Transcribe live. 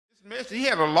listen, he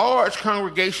had a large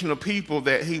congregation of people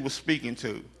that he was speaking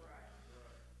to,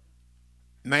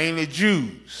 mainly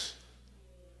Jews.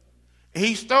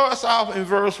 He starts off in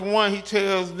verse 1, he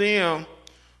tells them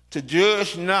to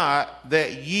judge not,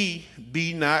 that ye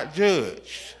be not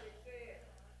judged.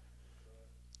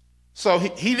 So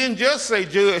he didn't just say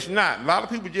judge not. A lot of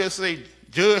people just say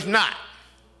judge not.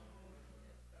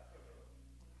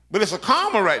 But it's a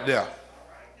comma right there.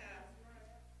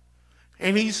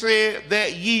 And he said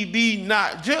that ye be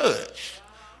not judged.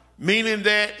 Meaning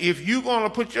that if you're going to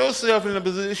put yourself in a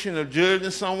position of judging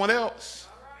someone else,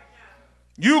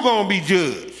 you're going to be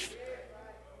judged.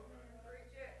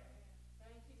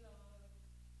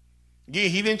 Again,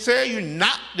 he didn't tell you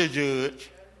not to judge,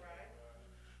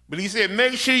 but he said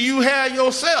make sure you have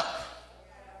yourself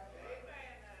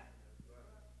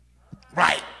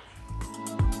right.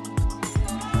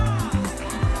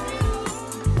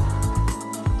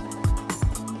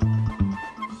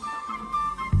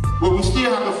 But we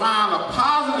still have to find a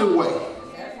positive way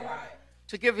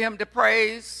to give him the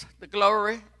praise, the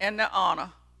glory, and the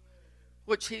honor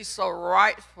which he so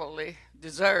rightfully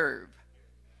deserved.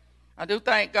 I do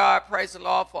thank God, praise the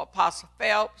Lord, for Apostle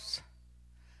Phelps.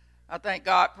 I thank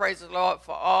God, praise the Lord,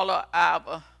 for all of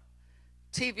our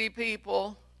TV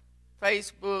people,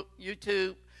 Facebook,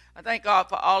 YouTube. I thank God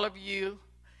for all of you.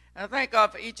 And I thank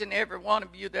God for each and every one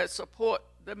of you that support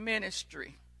the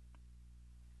ministry.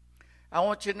 I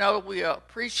want you to know we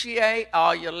appreciate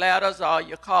all your letters, all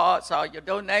your cards, all your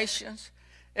donations.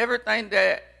 Everything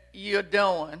that you're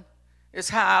doing is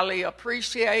highly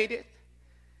appreciated.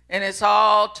 And it's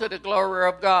all to the glory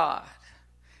of God.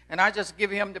 And I just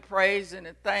give him the praise and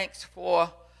the thanks for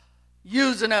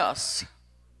using us,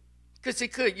 because he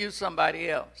could use somebody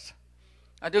else.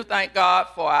 I do thank God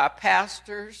for our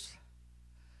pastors,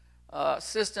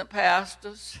 assistant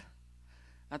pastors.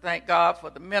 I thank God for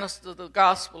the ministers of the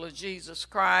gospel of Jesus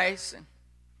Christ. And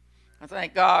I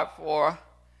thank God for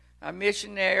our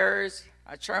missionaries,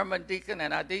 our chairman deacon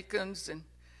and our deacons.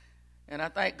 And I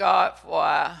thank God for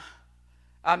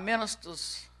our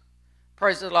ministers,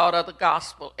 praise the Lord, of the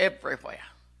gospel everywhere.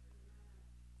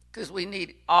 Because we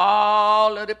need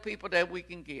all of the people that we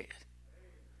can get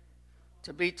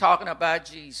to be talking about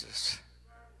Jesus.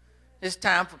 It's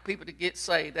time for people to get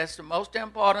saved. That's the most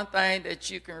important thing that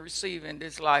you can receive in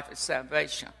this life is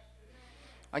salvation.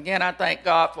 Again, I thank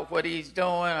God for what he's doing.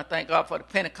 I thank God for the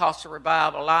Pentecostal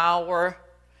Revival Hour.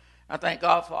 I thank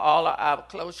God for all of our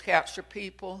closed capture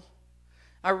people.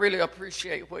 I really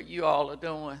appreciate what you all are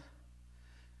doing,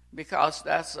 because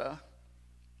that's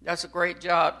a great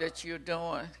job that you're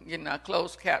doing, getting our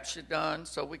closed capture done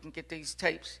so we can get these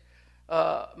tapes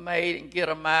made and get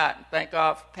them out. And thank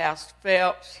God for Pastor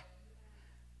Phelps,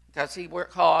 because he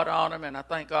worked hard on them. And I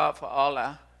thank God for all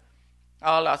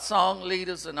our song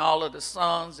leaders and all of the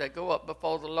songs that go up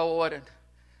before the Lord. And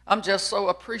I'm just so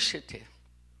appreciative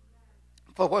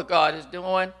for what God is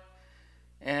doing.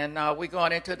 And we're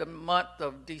going into the month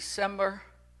of December.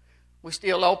 We're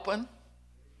still open.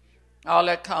 All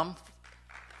that comes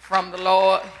from the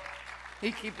Lord.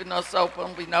 He's keeping us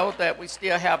open. We know that we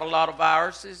still have a lot of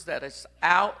viruses that is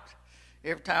out.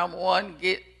 Every time one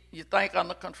you think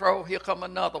under control, here come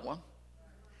another one.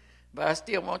 But I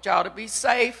still want y'all to be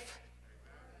safe.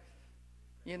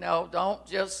 You know, don't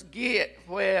just get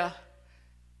where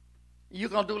you're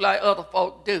going to do like other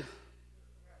folk do.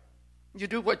 You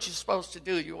do what you're supposed to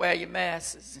do. You wear your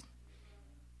masks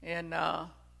and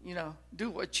do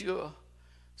what you're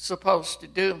supposed to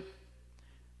do.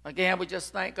 Again, we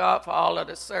just thank God for all of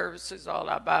the services, all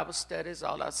our Bible studies,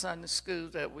 all our Sunday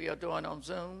schools that we are doing on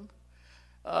Zoom.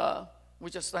 We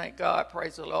just thank God,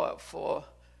 praise the Lord,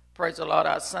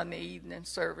 our Sunday evening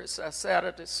service, our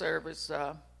Saturday service.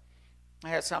 I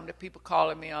had some of the people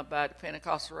calling me about the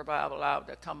Pentecostal Revival Hour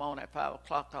that come on at 5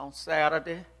 o'clock on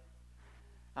Saturday.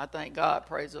 I thank God,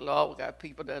 praise the Lord. We got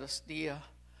people that are still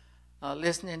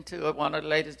listening to it. One of the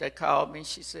ladies that called me,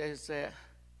 she says that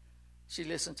she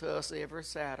listens to us every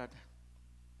Saturday.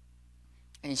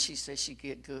 And she says she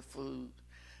get good food.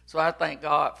 So I thank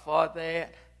God for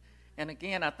that. And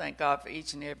again, I thank God for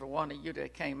each and every one of you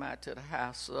that came out to the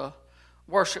house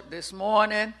worship this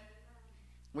morning.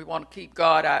 We want to keep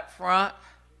God out front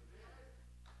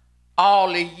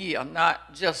all the year,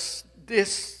 not just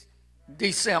this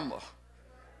December.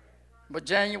 But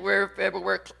January,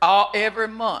 February, every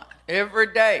month,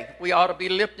 every day, we ought to be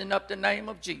lifting up the name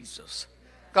of Jesus,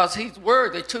 because he's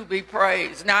worthy to be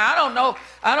praised. Now, I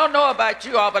don't know about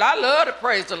you all, but I love to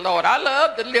praise the Lord. I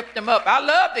love to lift him up. I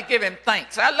love to give him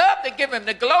thanks. I love to give him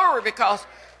the glory, because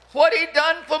what he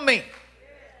done for me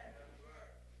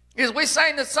is we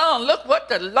sang the song, look what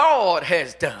the Lord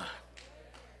has done.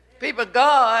 People,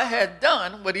 God has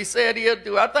done what he said he'll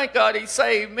do. I thank God he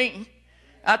saved me.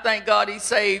 I thank God he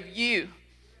saved you.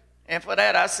 And for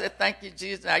that, I said, thank you,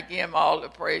 Jesus. I give him all the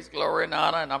praise, glory, and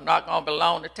honor. And I'm not going to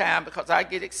belong to time because I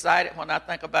get excited when I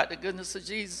think about the goodness of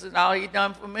Jesus and all he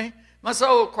done for me. My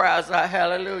soul cries out,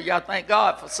 hallelujah. I thank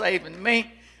God for saving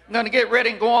me. I'm going to get ready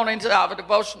and go on into our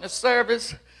devotional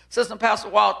service. Sister Pastor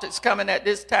Walter is coming at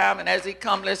this time. And as he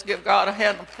comes, let's give God a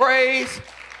hand of praise.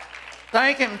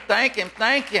 Thank him, thank him,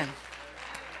 thank him.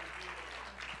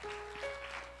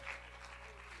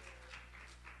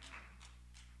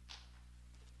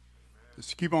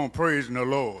 Just keep on praising the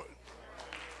Lord,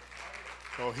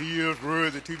 for he is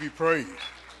worthy to be praised.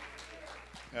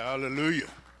 Hallelujah.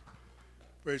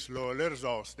 Praise the Lord. Let us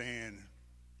all stand.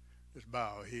 Let's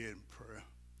bow our head in prayer.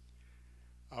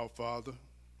 Our Father,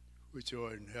 which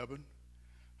art in heaven,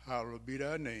 hallowed be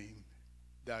thy name.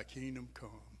 Thy kingdom come.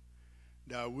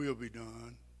 Thy will be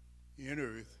done in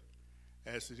earth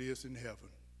as it is in heaven.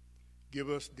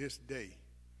 Give us this day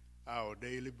our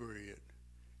daily bread,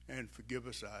 and forgive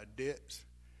us our debts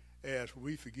as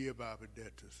we forgive our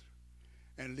debtors.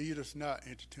 And lead us not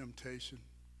into temptation,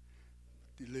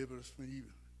 deliver us from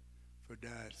evil. For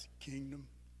thine is the kingdom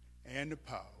and the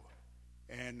power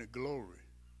and the glory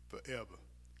forever.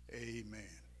 Amen.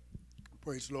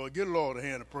 Praise the Lord. Give the Lord a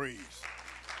hand of praise.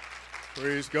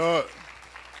 Praise God.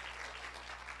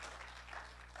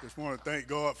 Just want to thank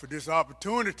God for this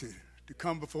opportunity to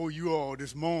come before you all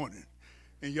this morning.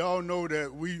 And y'all know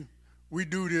that we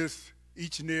do this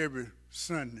each and every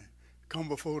Sunday, come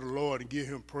before the Lord and give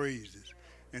him praises.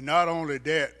 And not only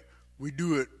that, we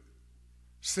do it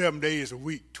 7 days a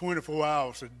week, 24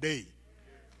 hours a day.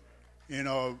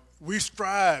 And we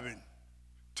striving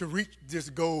to reach this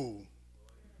goal.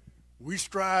 We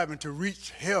striving to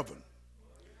reach heaven.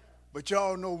 But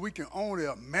y'all know we can only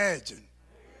imagine.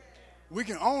 We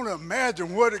can only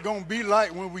imagine what it's going to be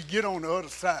like when we get on the other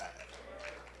side.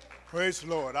 Praise the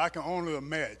Lord. I can only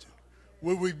imagine.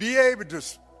 Will we be able to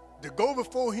go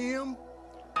before him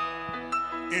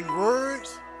in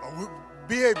words, or will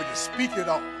we be able to speak it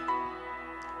all?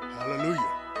 Hallelujah.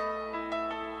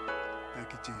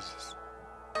 Thank you, Jesus.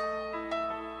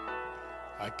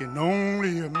 I can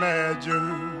only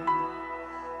imagine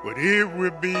what it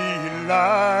would be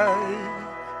like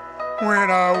when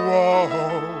I walk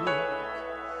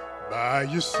by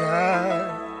your side.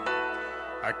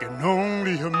 I can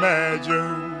only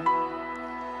imagine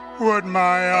what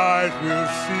my eyes will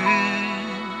see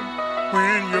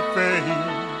when your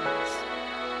face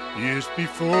is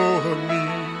before me.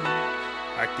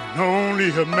 I can only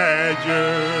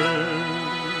imagine.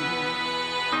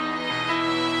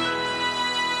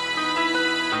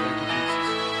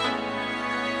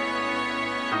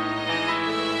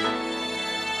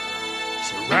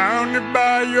 Surrounded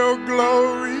by your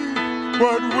glory,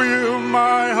 what will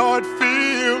my heart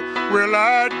feel? Will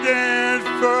I dance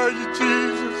for you,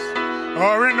 Jesus?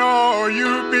 Or in all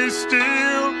you be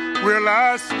still? Will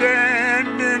I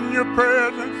stand in your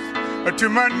presence? Or to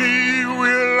my knees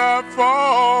will I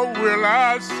fall? Will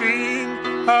I sing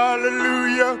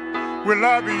hallelujah? Will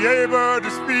I be able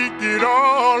to speak it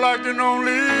all? I can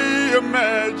only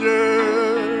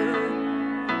imagine.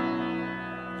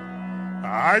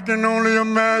 I can only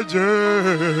imagine.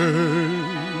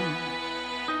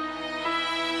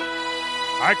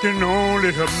 I can only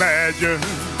imagine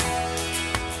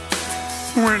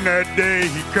when that day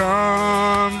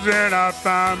comes and I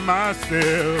find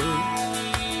myself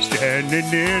standing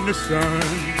in the sun.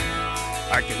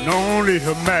 I can only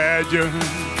imagine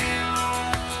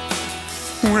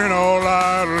when all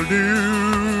I'll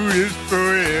do is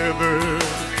forever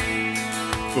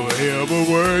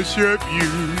worship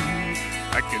you.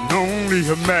 I can only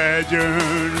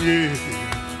imagine, yeah.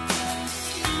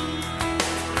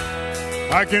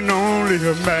 I can only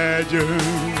imagine.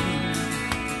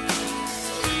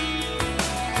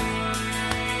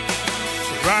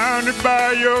 Surrounded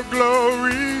by your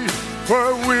glory,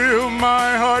 what will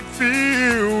my heart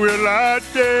feel? Will I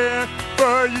dance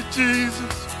for you,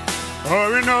 Jesus?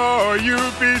 Or in all you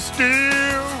be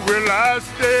still? Will I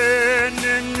stand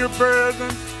in your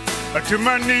presence? Or to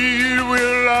my knees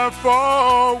will I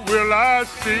fall? Will I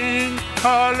sing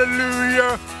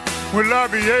hallelujah? Will I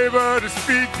be able to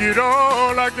speak it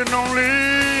all? I can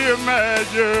only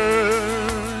imagine.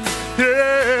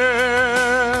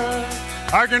 Yeah,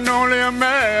 I can only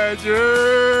imagine.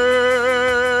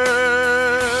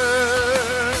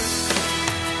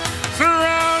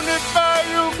 Surrounded by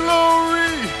your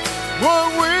glory,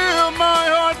 what will my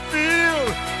heart feel?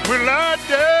 Will I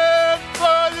dance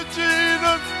for you,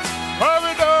 Jesus? Or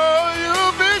with all you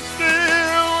be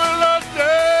still? Will I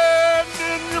stand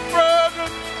in your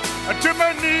presence? To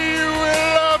my knees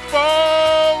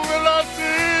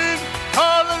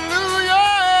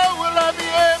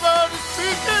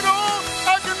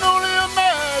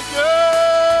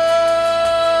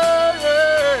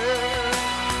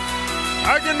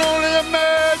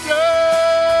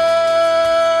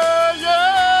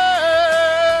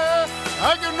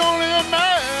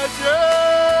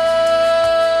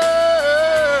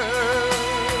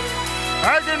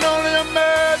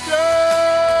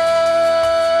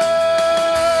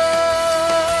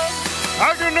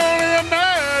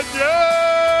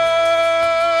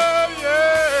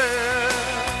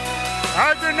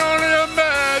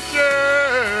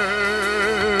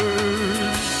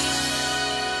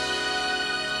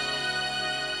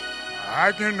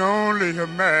I can only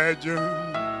imagine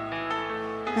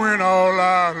when all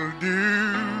I'll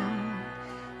do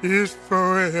is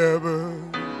forever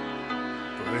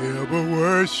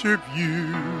worship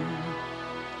you.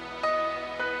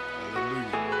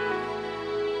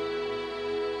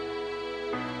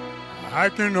 I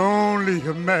can only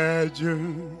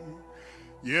imagine,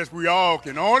 yes, we all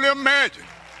can only imagine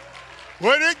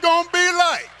what it's going to be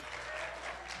like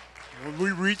when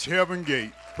we reach heaven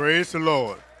gate. Praise the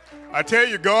Lord. I tell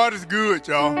you, God is good,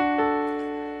 y'all.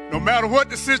 No matter what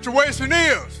the situation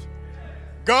is,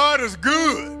 God is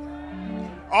good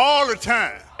all the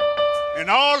time. And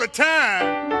all the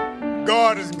time,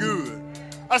 God is good.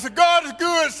 I said, God is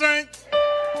good, saints.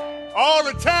 All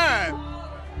the time.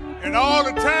 And all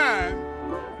the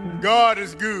time, God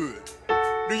is good.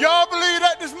 Do y'all believe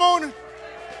that this morning?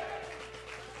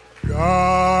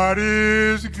 God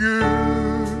is good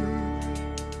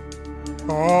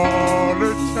all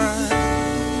the time.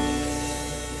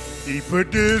 He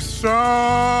put this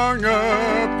song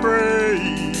of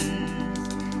praise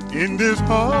in this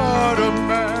heart of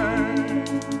mine.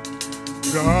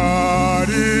 God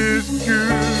is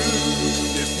good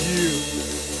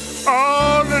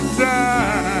all the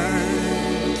time.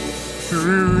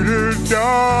 Through the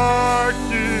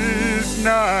darkest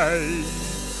night,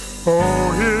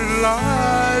 oh, his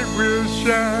light will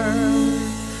shine.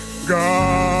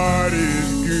 God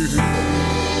is good.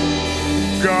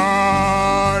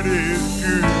 God is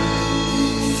good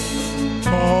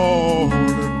all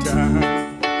the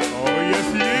time. Oh, yes,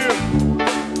 he is.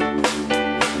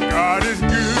 God is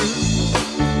good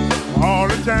all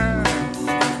the time.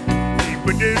 He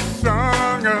put this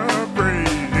song of praise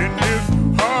in this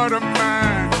heart of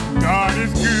mine. God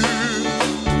is good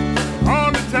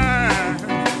all the time.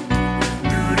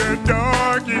 Through the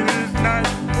darkest night,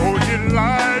 oh, his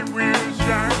light will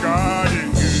shine. God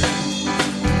is good.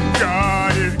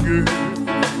 God is good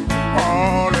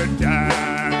all the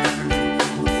time.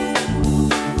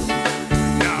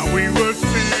 Now we were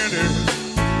sinners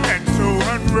and so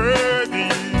unworthy.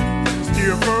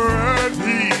 Still for us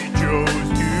he chose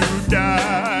to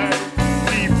die.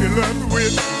 He filled us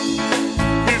with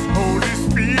his Holy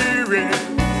Spirit.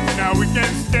 Now we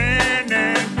can stand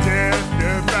and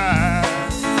testify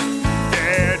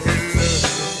that his love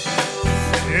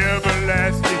is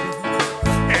everlasting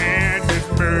and his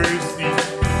mercy,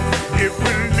 it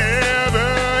will never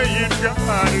end.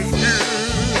 God is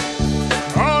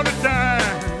good all the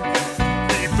time.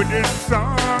 He put this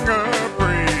song of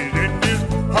praise in this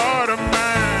heart of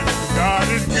mine. God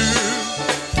is good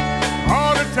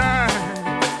all the time.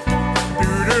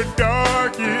 Through the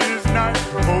darkest night,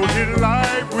 oh, his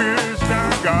light will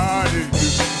shine. God is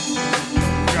good.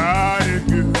 God is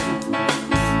good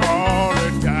all the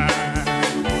time.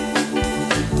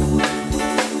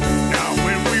 Now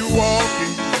when we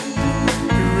walking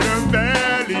through the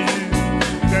valleys,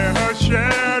 there are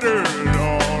shadows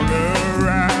all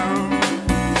around.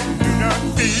 Do not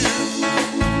fear,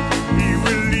 he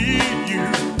will lead you.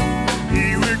 He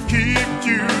will keep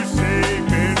you safe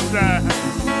inside.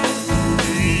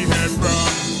 He has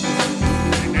promised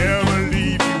to never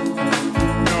leave you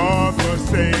nor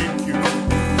forsake you.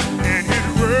 And his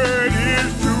word is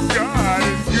true. God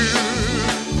is good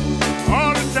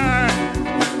all the time.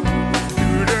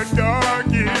 Through the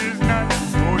darkest night,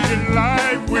 oh, his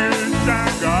light will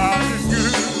shine. God is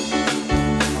good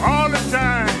all the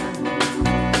time.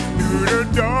 Through the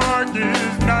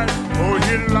darkest night, oh,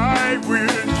 his light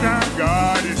will shine.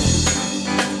 God is good.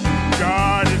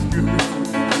 God is good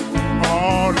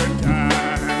all the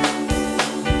time.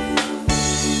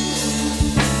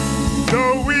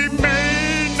 Though we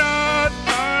may not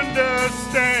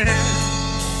understand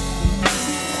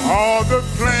all the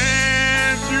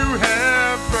plans you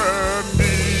have for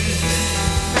me,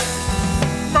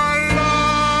 my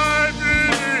life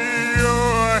is in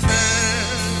your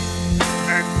hands,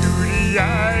 and through the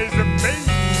eyes of faith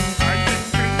I can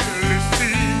clearly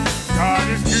see God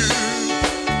is good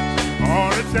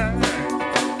all the time.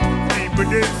 He put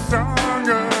this song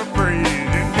of praise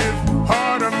in this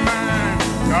heart of mine.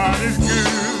 God is good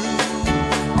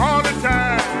all the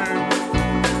time.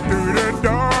 Through the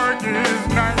darkest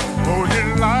night, oh,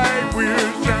 his light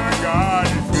will shine. God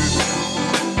is good.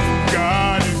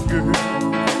 God is good.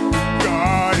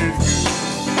 God is good.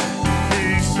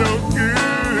 He's so good.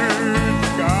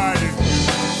 God is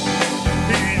good.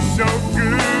 He's so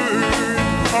good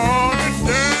all the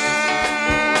time.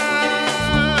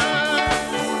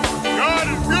 God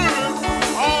is good.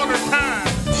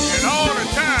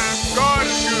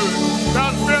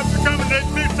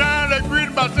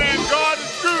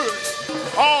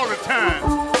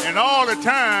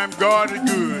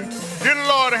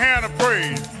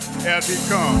 as he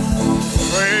comes.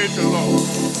 Praise the Lord.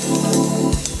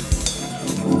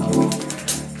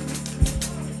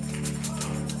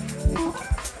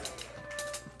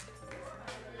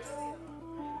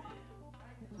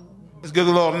 Let's give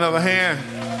the Lord another hand.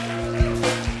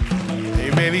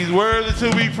 Amen. These words are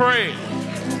to be prayed.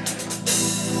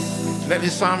 Let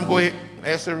this time go ahead.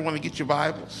 Ask everyone to get your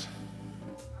Bibles.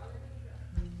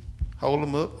 Hold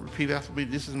them up. Repeat after me.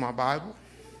 This is my Bible.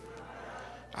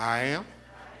 I am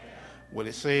what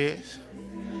it says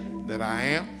that I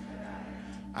am.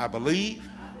 I believe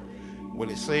what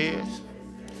it says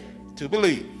to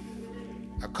believe.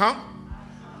 I come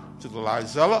to the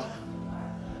Lizella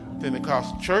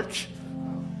Pentecostal Church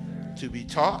to be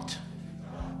taught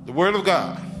the Word of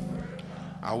God.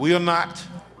 I will not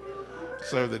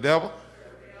serve the devil.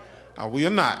 I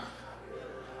will not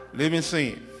live in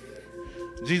sin.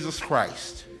 Jesus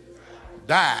Christ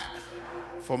died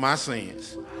for my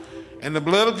sins, and the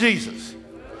blood of Jesus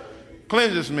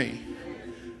cleanses me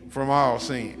from all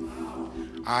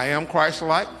sin. I am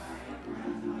Christ-like.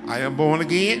 I am born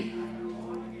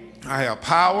again. I have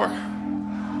power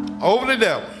over the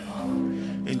devil.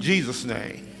 In Jesus'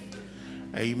 name,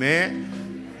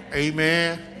 amen,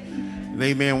 amen, and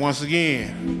amen once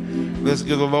again. Let's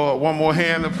give the Lord one more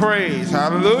hand of praise.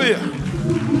 Hallelujah.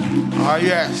 Ah,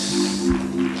 yes.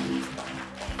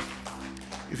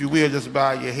 If you will, just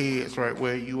bow your heads right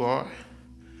where you are.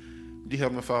 Dear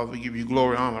Heavenly Father, we give you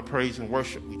glory, honor, praise, and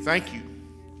worship. We thank you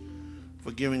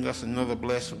for giving us another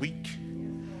blessed week.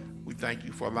 We thank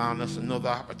you for allowing us another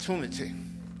opportunity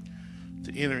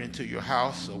to enter into your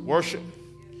house of worship,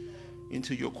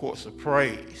 into your courts of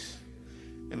praise.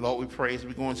 And Lord, we pray as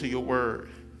we go into your word,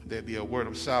 there be a word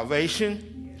of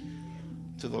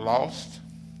salvation to the lost,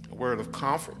 a word of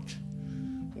comfort,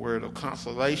 a word of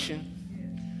consolation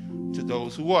to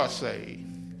those who are saved.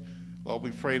 Lord,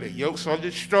 we pray that yokes are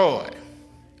destroyed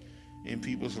in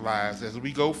people's lives as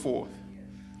we go forth.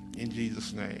 In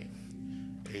Jesus' name,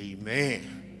 amen.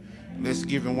 Let's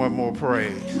give him one more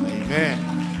praise. Amen.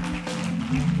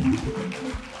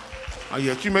 Oh,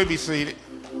 yes, you may be seated.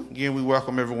 Again, we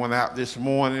welcome everyone out this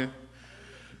morning.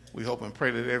 We hope and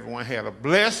pray that everyone had a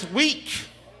blessed week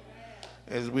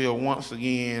as we are once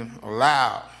again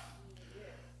allowed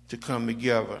to come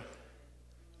together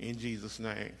in Jesus'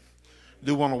 name. I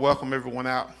do want to welcome everyone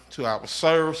out to our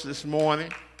service this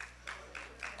morning.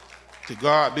 To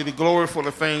God be the glory for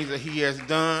the things that he has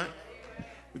done.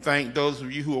 We thank those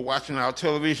of you who are watching our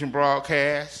television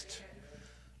broadcast,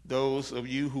 those of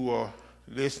you who are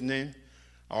listening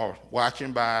or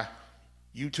watching by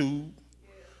YouTube,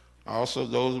 also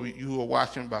those of you who are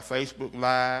watching by Facebook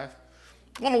Live.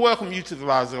 I want to welcome you to the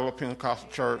Lizella Pentecostal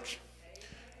Church.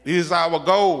 It is our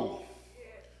goal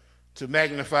to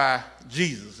magnify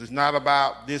Jesus. It's not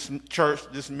about this church,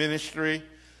 this ministry,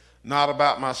 not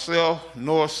about myself,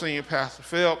 nor Senior Pastor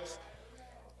Phelps,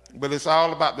 but it's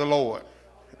all about the Lord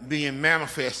being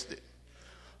manifested.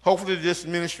 Hopefully this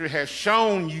ministry has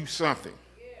shown you something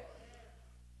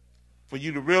for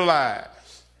you to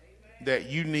realize that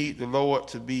you need the Lord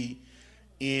to be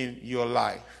in your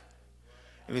life.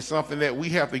 And it's something that we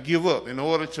have to give up. In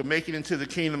order to make it into the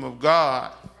kingdom of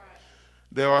God,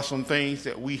 there are some things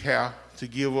that we have to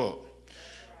give up.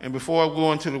 And before I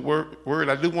go into the word,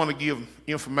 I do want to give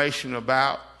information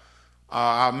about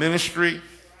our ministry.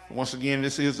 Once again,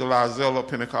 this is the Lizella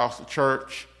Pentecostal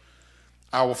Church.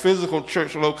 Our physical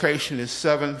church location is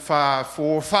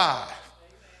 7545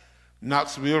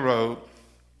 Knoxville Road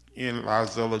in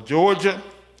Lizella, Georgia.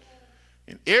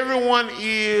 And everyone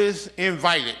is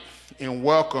invited and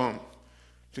welcome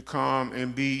to come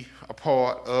and be a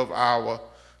part of our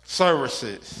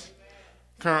services.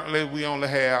 Currently, we only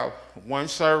have one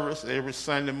service every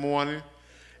Sunday morning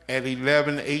at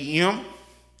 11 a.m.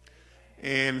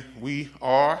 And we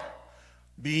are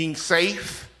being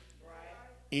safe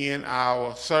in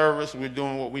our service. We're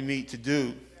doing what we need to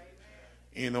do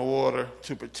in order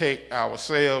to protect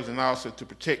ourselves and also to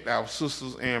protect our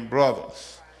sisters and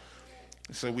brothers.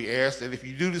 So we ask that if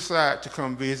you do decide to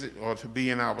come visit or to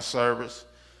be in our service,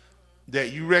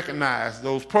 that you recognize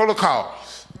those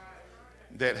protocols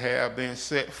that have been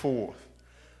set forth.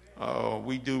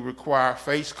 We do require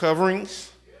face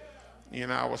coverings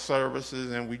in our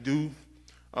services, and we do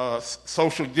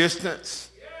social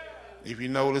distance. If you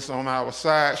notice on our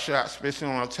side shots, especially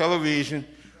on our television,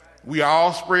 we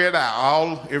all spread out,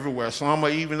 all everywhere. Some are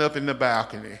even up in the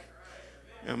balcony.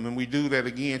 And when we do that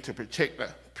again to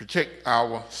protect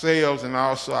ourselves and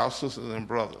also our sisters and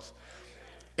brothers.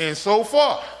 And so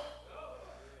far,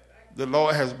 the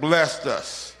Lord has blessed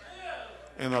us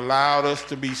and allowed us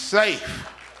to be safe.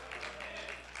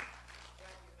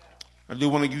 I do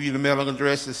want to give you the mailing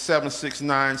address. It's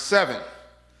 7697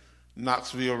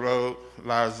 Knoxville Road,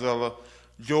 Lizella,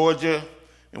 Georgia.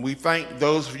 And we thank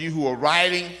those of you who are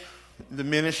writing the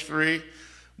ministry,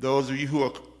 those of you who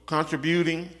are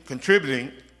contributing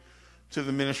to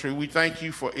the ministry. We thank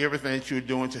you for everything that you're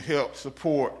doing to help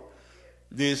support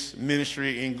this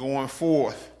ministry in going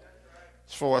forth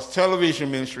as far as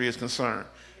television ministry is concerned.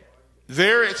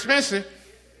 Very expensive,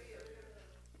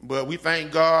 but we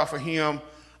thank God for him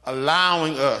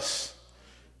allowing us,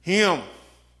 him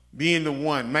being the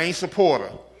main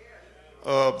supporter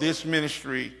of this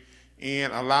ministry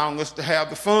and allowing us to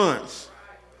have the funds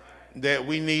that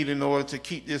we need in order to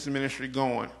keep this ministry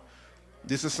going.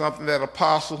 This is something that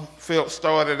Apostle Phelps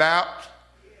started out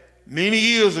many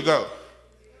years ago.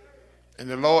 And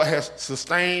the Lord has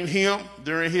sustained him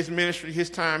during his ministry,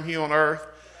 his time here on earth,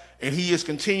 and he is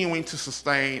continuing to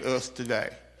sustain us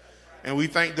today. And we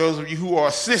thank those of you who are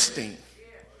assisting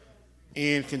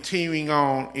in continuing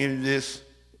on in this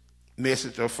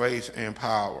message of faith and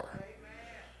power.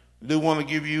 I do want to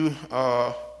give you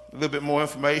a little bit more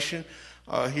information.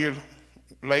 Here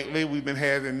lately, we've been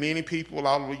having many people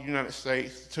all over the United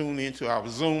States tune into our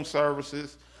Zoom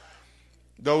services.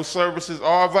 Those services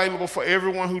are available for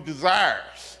everyone who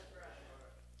desires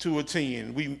to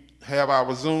attend. We have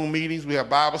our Zoom meetings. We have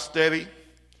Bible study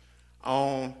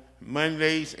on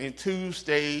Mondays and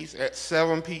Tuesdays at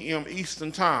 7 p.m.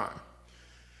 Eastern Time.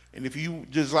 And if you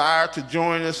desire to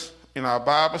join us in our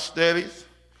Bible studies,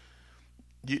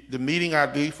 the meeting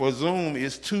ID for Zoom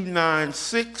is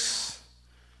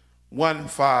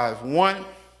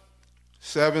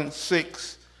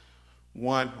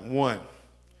 296-151-7611.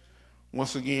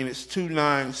 Once again, it's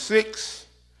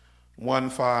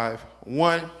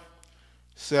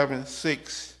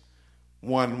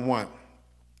 296-151-7611.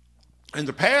 And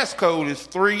the passcode is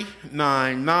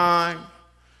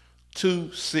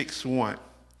 399261.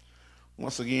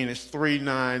 Once again, it's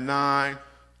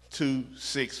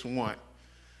 399261.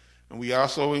 And we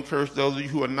also encourage those of you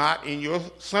who are not in your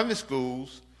Sunday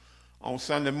schools on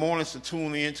Sunday mornings to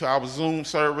tune in to our Zoom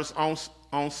service on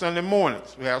Sunday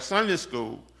mornings. We have Sunday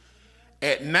school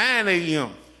at 9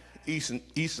 a.m.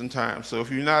 Eastern Time. So if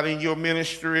you're not in your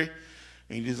ministry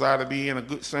and you desire to be in a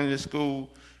good Sunday school,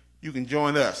 you can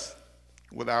join us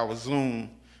with our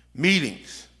Zoom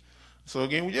meetings. So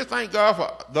again, we just thank God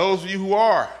for those of you who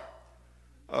are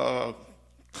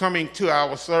coming to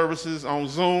our services on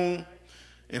Zoom,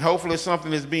 and hopefully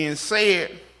something is being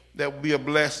said that will be a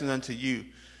blessing unto you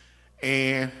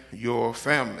and your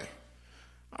family.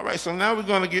 All right, so now we're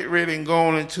going to get ready and go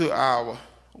on into our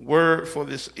word for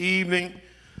this evening.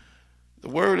 The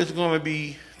word is going to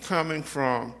be coming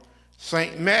from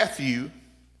St. Matthew,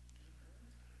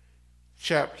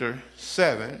 chapter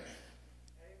 7.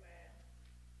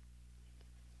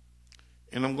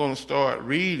 And I'm going to start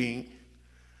reading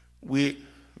with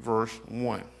verse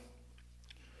 1.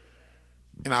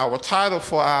 And our title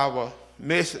for our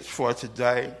message for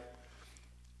today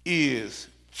is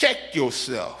Check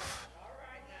Yourself.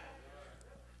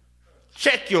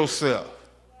 Check yourself.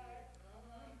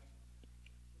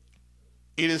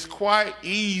 It is quite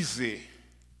easy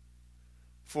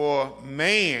for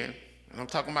man, and I'm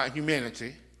talking about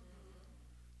humanity,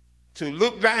 to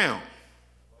look down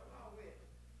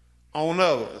on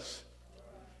others.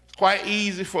 It's quite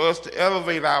easy for us to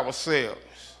elevate ourselves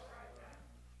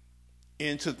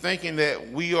into thinking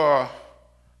that we are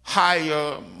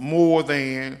higher, more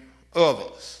than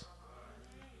others.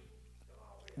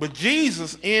 But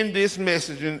Jesus in this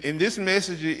message, and this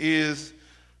message is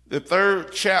the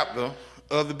 3rd chapter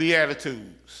of the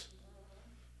Beatitudes.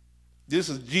 This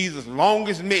is Jesus'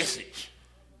 longest message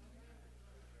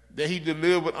that he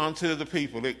delivered unto the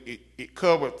people. It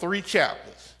covered 3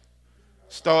 chapters.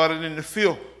 Started in the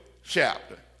 5th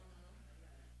chapter.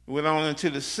 Went on into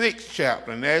the 6th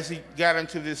chapter. And as he got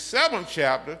into this 7th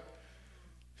chapter,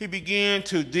 he began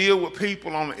to deal with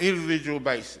people on an individual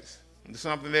basis. It's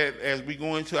something that, as we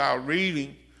go into our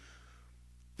reading,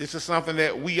 this is something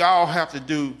that we all have to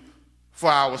do for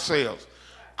ourselves.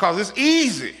 Because it's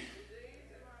easy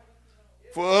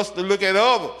for us to look at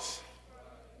others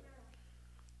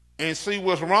and see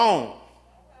what's wrong,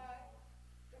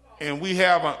 and we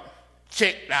haven't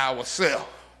checked ourselves.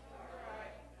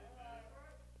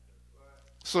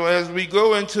 So as we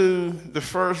go into the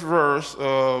first verse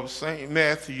of St.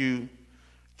 Matthew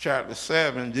chapter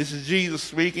 7, this is Jesus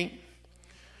speaking.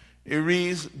 It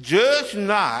reads, "Judge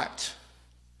not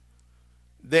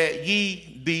that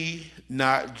ye be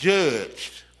not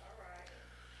judged.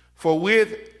 For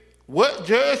with what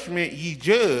judgment ye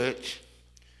judge,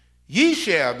 ye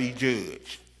shall be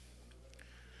judged.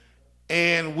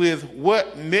 and with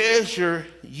what measure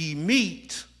ye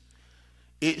meet,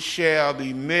 it shall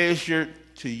be measured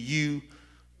to you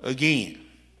again.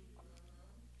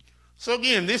 So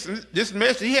again, this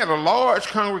message, he had a large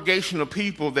congregation of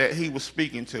people that he was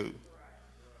speaking to,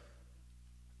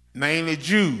 mainly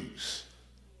Jews.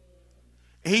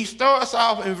 He starts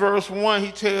off in verse 1,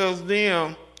 he tells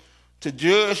them to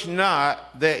judge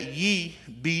not, that ye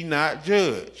be not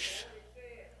judged.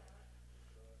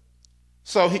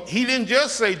 So he didn't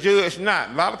just say judge not.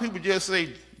 A lot of people just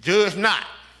say judge not.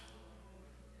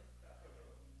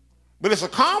 But it's a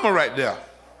comma right there.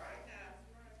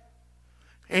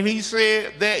 And he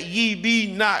said that ye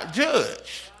be not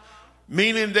judged,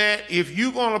 meaning that if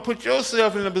you're going to put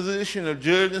yourself in a position of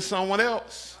judging someone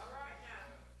else,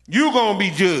 you're going to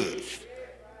be judged.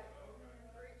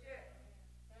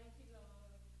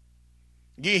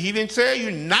 Again, he didn't tell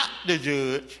you not to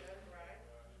judge,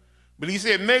 but he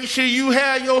said make sure you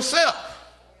have yourself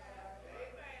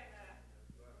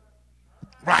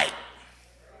right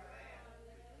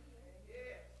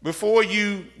before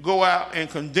you go out and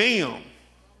condemn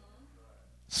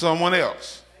someone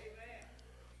else.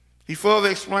 He further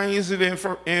explains it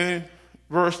in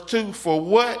verse 2, for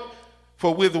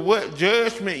with what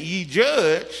judgment ye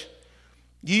judge,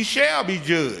 ye shall be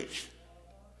judged.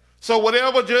 So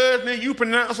whatever judgment you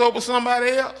pronounce over somebody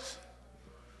else,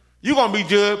 you're going to be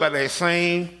judged by that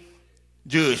same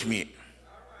judgment.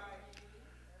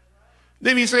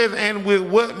 Then he says, and with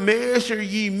what measure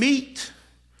ye meet,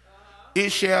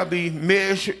 it shall be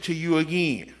measured to you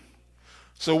again.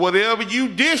 So whatever you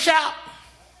dish out,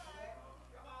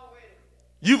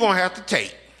 you're going to have to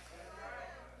take.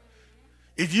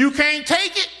 If you can't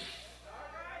take it,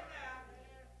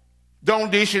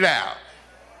 don't dish it out.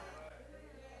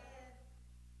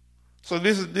 So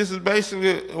this is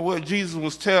basically what Jesus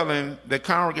was telling the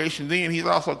congregation then. He's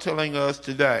also telling us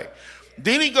today.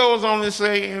 Then he goes on to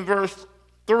say in verse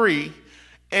 3,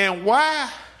 and why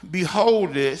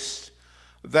beholdest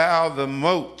thou the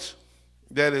mote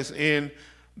that is in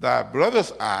thy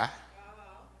brother's eye,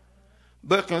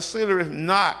 but considereth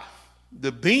not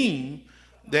the beam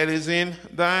that is in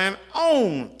thine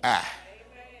own eye?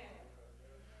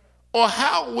 Or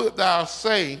how wilt thou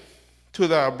say to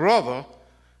thy brother,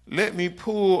 let me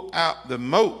pull out the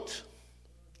mote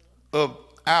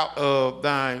out of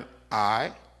thine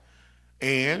eye,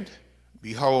 and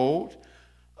behold,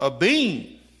 a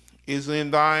beam is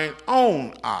in thine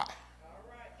own eye?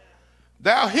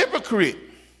 Thou hypocrite,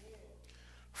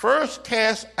 first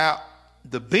cast out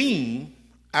the beam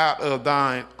out of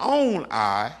thine own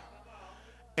eye,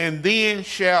 and then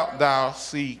shalt thou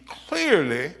see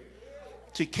clearly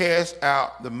to cast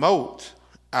out the mote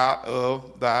out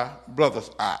of thy brother's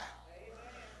eye.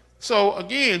 So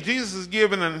again, Jesus is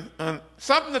giving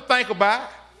something to think about.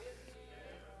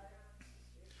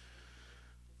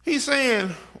 He's saying,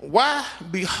 why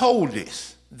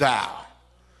beholdest thou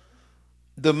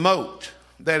the mote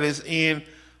that is in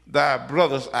thy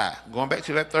brother's eye? Going back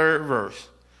to that third verse.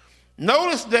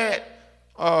 Notice that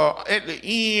at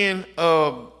the end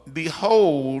of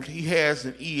behold, he has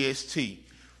an EST.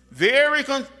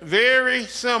 Very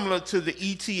similar to the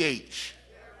ETH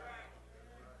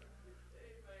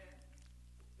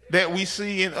that we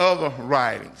see in other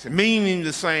writings, meaning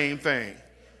the same thing.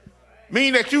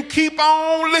 Meaning that you keep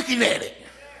on looking at it.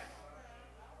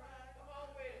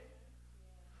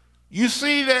 You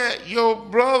see that your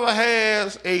brother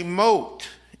has a mote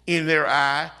in their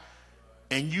eye,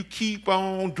 and you keep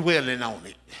on dwelling on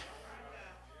it.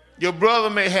 Your brother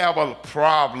may have a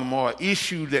problem or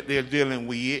issue that they're dealing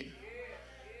with,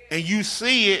 and you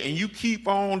see it and you keep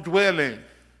on dwelling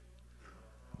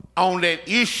on that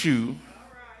issue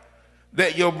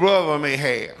that your brother may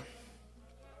have.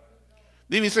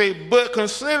 Then he says, but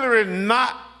consider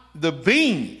not the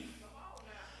beam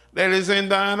that is in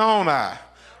thine own eye.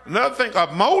 Another thing,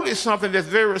 a mote is something that's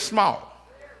very small,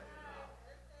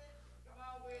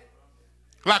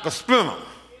 like a splinter.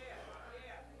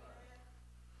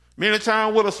 Many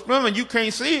times with a splinter, you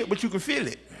can't see it, but you can feel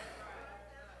it.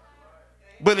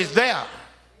 But it's there.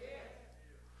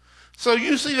 So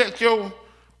you see that your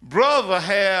brother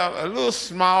have a little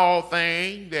small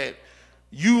thing that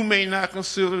you may not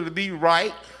consider to be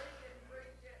right.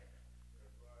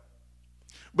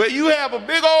 But you have a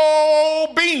big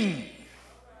old beam.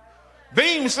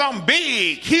 Beam is something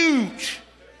big, huge.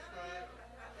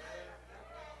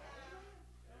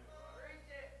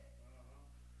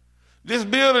 This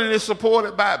building is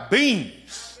supported by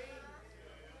beams.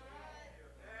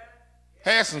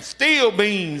 Has some steel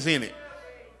beams in it.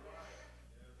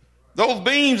 Those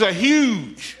beams are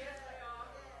huge.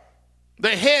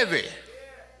 They're heavy.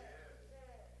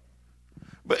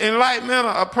 But in like manner,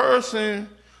 a person,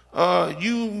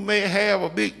 you may have a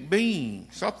big beam,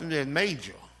 something that's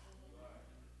major.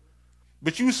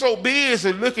 But you so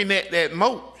busy looking at that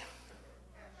mote.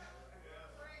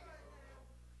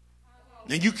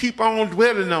 And you keep on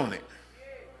dwelling on it.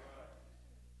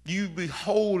 You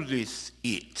beholdest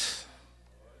it.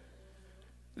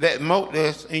 That mote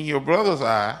that's in your brother's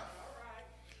eye,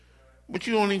 but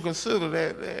you don't even consider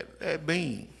that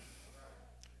beam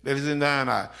that is in thine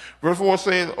eye. Verse 4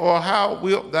 says, or how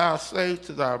wilt thou say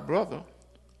to thy brother,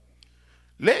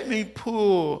 let me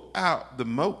pull out the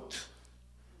mote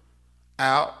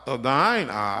out of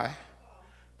thine eye,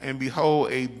 and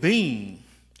behold, a beam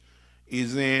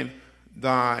is in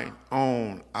thine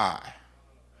own eye.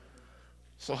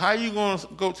 So how you going to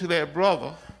go to that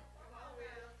brother?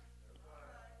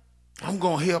 I'm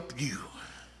going to help you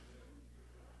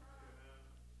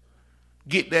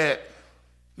get that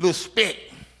little speck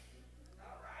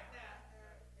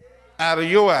out of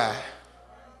your eye,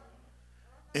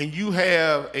 and you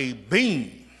have a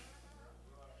beam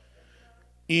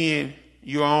in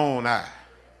your own eye.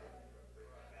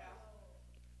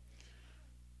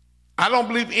 I don't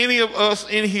believe any of us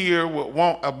in here would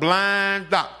want a blind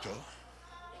doctor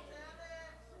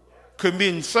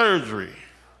committing surgery,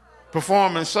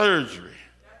 performing surgery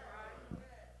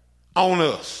on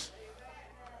us.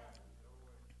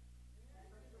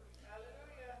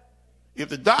 If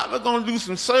the doctor going to do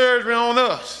some surgery on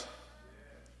us,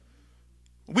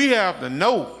 we have to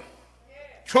know,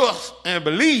 trust, and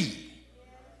believe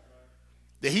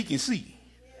that he can see.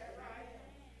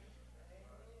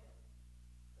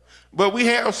 But we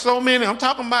have so many, I'm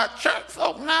talking about church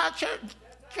folk now, church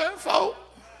folk.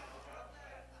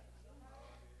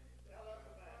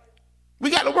 We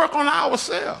got to work on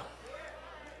ourselves.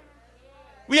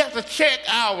 We have to check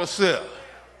ourselves.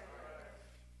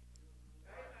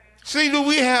 See, do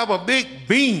we have a big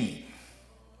beam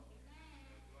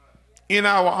in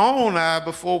our own eye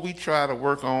before we try to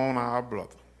work on our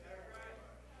brother?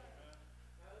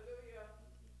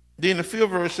 Then the 5th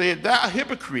verse said, thou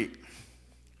hypocrite,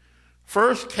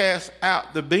 first cast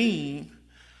out the beam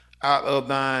out of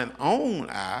thine own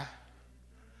eye,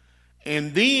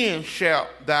 and then shalt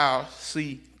thou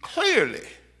see clearly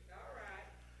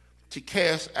to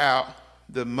cast out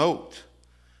the mote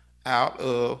out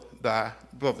of thy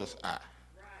brother's eye.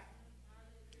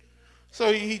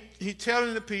 So he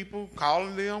telling the people,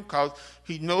 calling them, because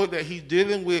he knows that he's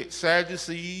dealing with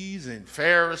Sadducees and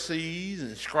Pharisees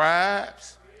and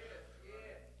scribes.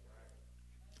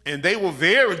 And they were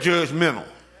very judgmental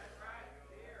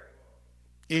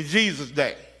in Jesus'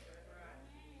 day.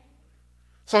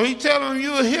 So he telling them,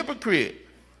 you're a hypocrite.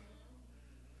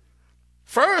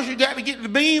 First, you got to get the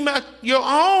beam out your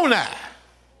own eye.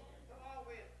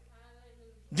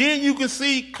 Then you can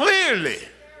see clearly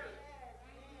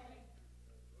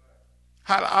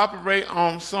how to operate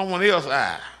on someone else's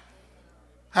eye,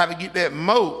 how to get that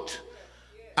mote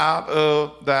out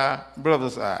of thy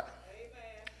brother's eye.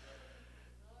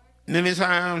 Many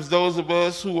times, those of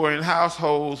us who are in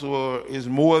households where it's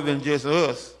more than just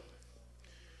us,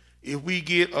 if we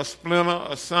get a splinter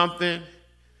or something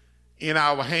in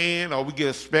our hand, or we get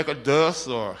a speck of dust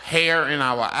or hair in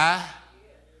our eye,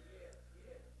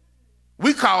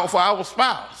 we call for our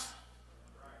spouse.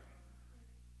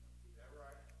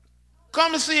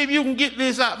 Come and see if you can get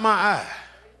this out my eye.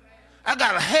 I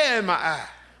got a hair in my eye.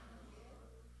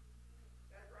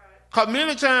 Because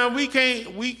many times we can't,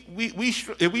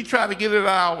 if we try to get it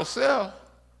out ourselves,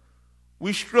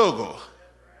 we struggle.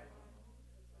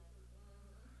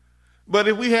 But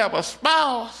if we have a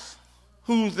spouse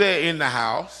who's there in the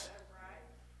house,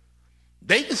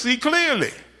 they can see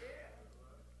clearly.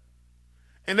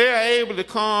 And they are able to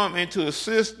come and to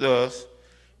assist us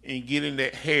in getting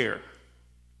that hair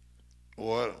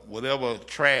or whatever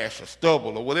trash or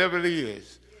stubble or whatever it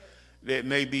is that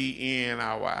may be in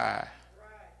our eye.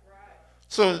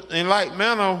 So in like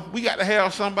manner, we got to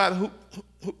have somebody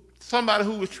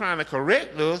who is trying to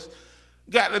correct us,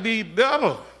 got to be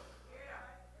better.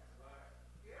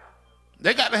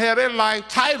 They got to have their life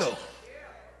tighter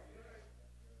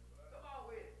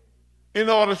in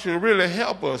order to really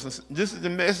help us. And this is the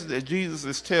message that Jesus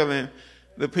is telling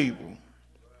the people.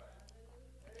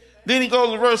 Then he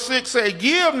goes to verse 6, say,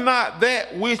 give not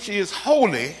that which is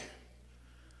holy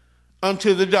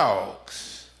unto the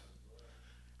dogs,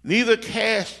 neither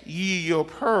cast ye your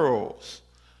pearls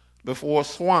before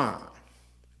swine,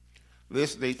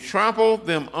 lest they trample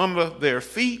them under their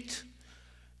feet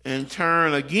and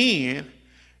turn again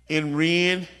and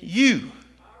rend you.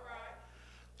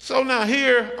 So now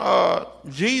here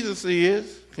Jesus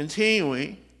is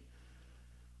continuing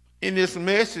in this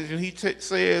message, and he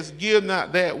says, give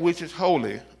not that which is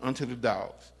holy unto the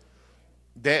dogs.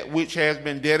 That which has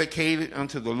been dedicated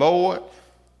unto the Lord,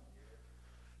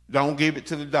 don't give it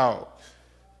to the dogs.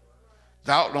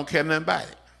 Dog don't care nothing about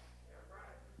it.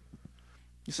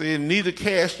 He said, neither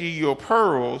cast ye your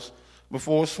pearls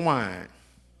before swine.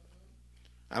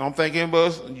 I don't think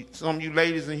anybody, some of you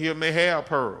ladies in here may have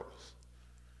pearls.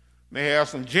 May have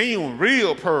some genuine,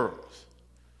 real pearls.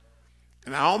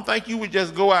 And I don't think you would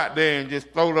just go out there and just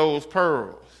throw those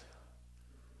pearls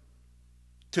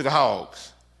to the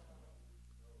hogs.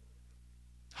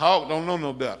 Hogs don't know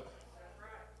no better.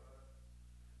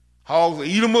 Hogs will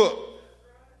eat them up.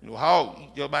 You know, hogs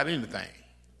eat just about anything.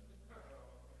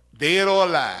 Dead or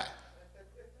alive.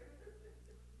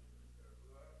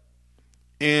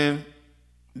 And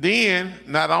then,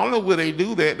 not only will they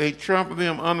do that, they trample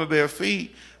them under their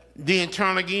feet, then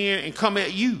turn again and come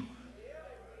at you.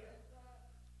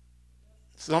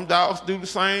 Some dogs do the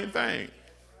same thing.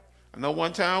 I know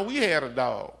one time we had a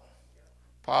dog,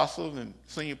 apostle and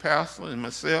senior pastor and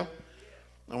myself,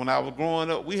 and when I was growing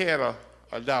up, we had a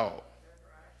dog.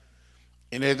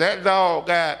 And as that dog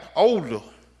got older,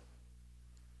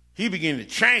 he began to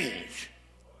change.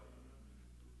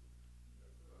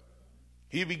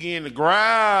 He began to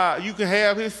growl. You can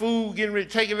have his food, getting ready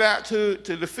to take it out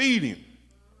to feed him.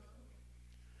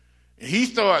 And he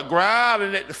started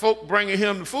growling at the folk bringing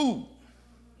him the food.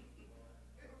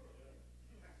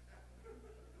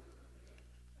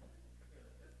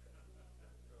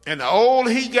 And the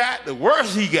older he got, the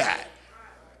worse he got.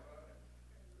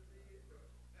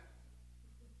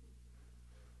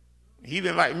 He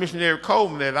didn't like Missionary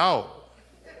Coleman at all.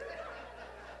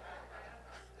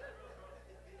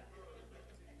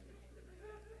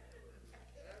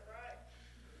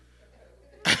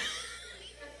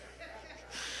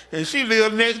 And she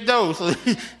lived next door, so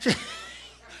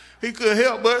he couldn't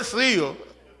help but see her.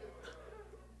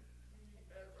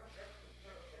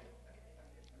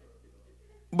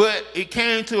 But it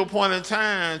came to a point in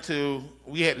time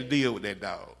we had to deal with that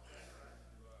dog.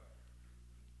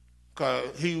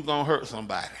 Because he was going to hurt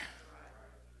somebody.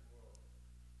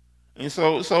 And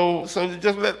so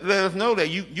just let us know that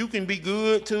you can be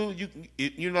good too.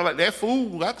 You know, like that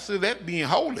food, I consider that being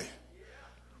holy.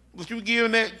 But you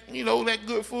giving that, that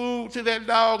good food to that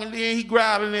dog, and then he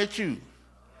growling at you.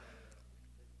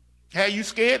 How you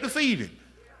scared to feed him?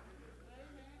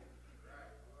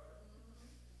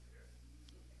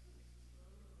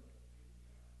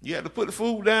 You had to put the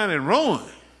food down and run.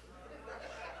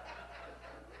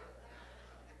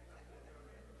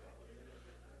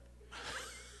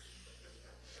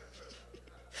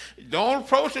 Don't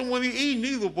approach him when he eating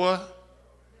either, boy.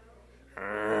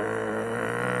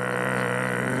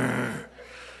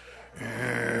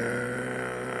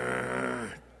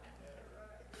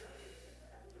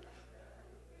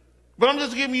 But I'm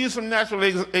just giving you some natural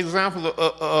examples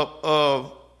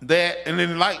of that, and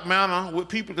in like manner with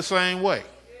people the same way.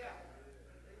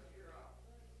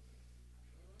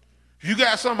 If you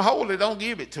got something holy, don't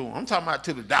give it to them. I'm talking about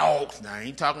to the dogs now. I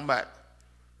ain't talking about,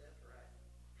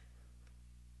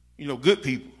 good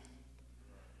people.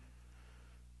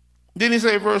 Then he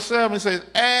says, verse 7, he says,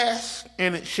 ask,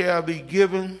 and it shall be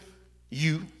given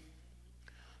you.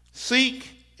 Seek,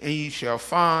 and ye shall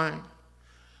find.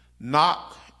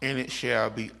 Knock, and it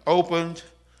shall be opened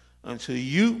unto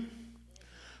you.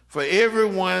 For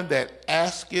everyone that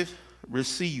asketh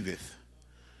receiveth,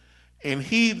 and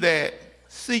he that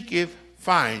seeketh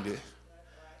findeth,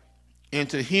 and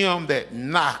to him that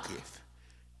knocketh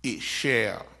it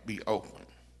shall be opened.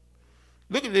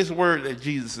 Look at this word that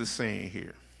Jesus is saying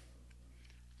here.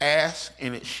 Ask,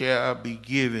 and it shall be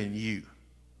given you.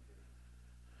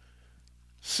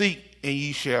 Seek, and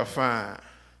ye shall find.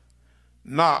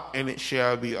 Knock, and it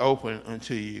shall be opened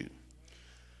unto you.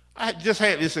 I just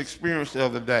had this experience the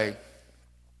other day.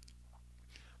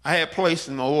 I had placed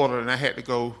an order, and I had to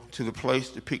go to the place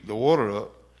to pick the order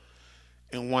up.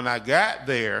 And when I got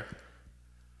there,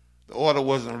 the order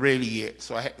wasn't ready yet,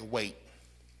 so I had to wait.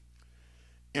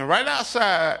 And right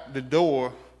outside the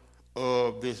door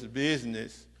of this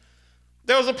business,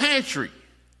 there was a pantry,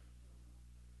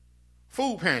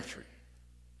 food pantry,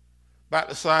 about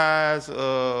the size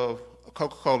of a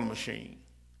Coca-Cola machine.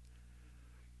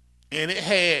 And it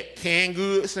had canned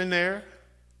goods in there,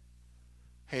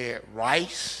 had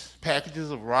rice,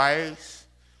 packages of rice,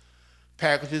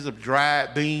 packages of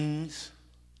dried beans.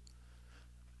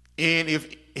 And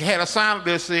if it had a sign up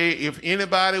there that said, if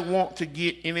anybody want to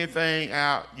get anything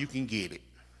out, you can get it.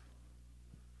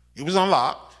 It was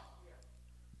unlocked.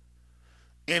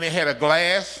 And it had a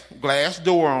glass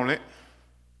door on it.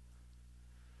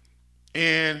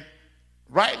 And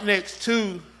right next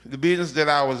to the business that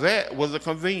I was at was a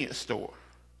convenience store.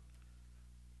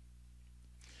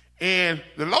 And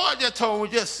the Lord just told me,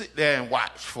 just sit there and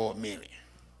watch for a minute.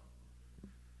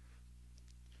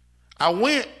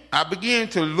 I began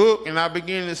to look, and I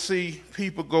began to see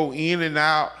people go in and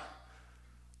out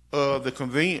of the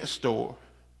convenience store.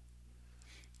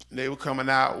 They were coming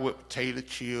out with potato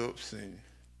chips and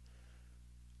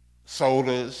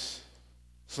sodas.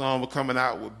 Some were coming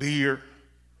out with beer.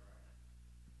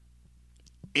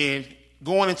 And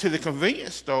going into the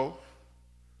convenience store,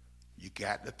 you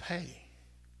got to pay.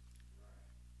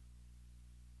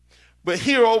 But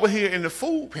over here in the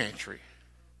food pantry,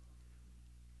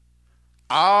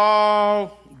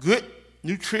 all good,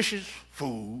 nutritious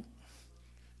food,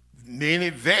 many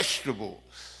vegetables,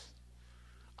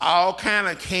 all kind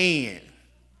of canned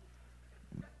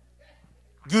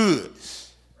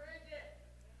goods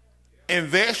and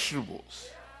vegetables.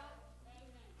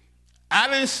 I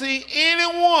didn't see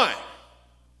anyone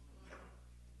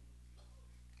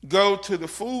go to the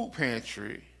food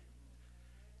pantry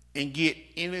and get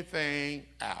anything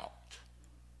out.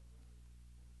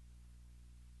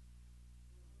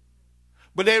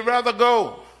 But they'd rather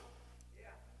go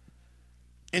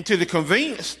into the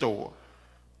convenience store.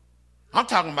 I'm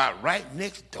talking about right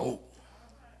next door.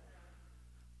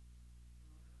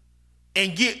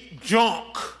 And get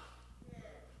junk.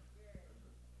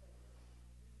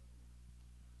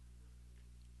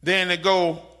 Than to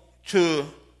go to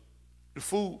the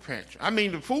food pantry. I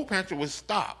mean, the food pantry was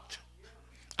stocked.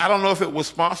 I don't know if it was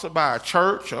sponsored by a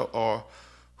church or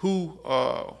who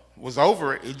was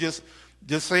over it. It just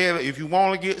said, if you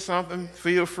want to get something,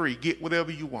 feel free. Get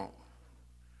whatever you want.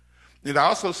 It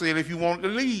also said if you want to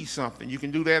leave something, you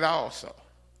can do that also.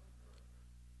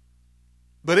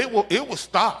 But it was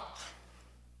stocked.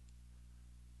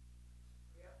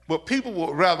 But people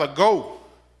would rather go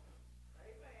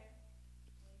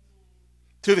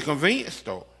to the convenience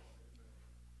store.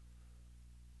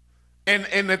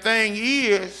 And the thing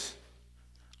is,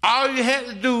 all you had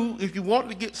to do if you wanted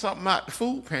to get something out the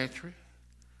food pantry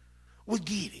was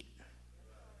get it.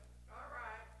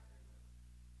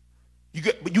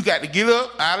 You got to get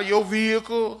up out of your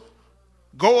vehicle,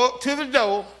 go up to the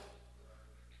door,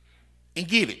 and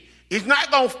get it. It's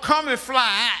not going to come and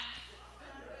fly out.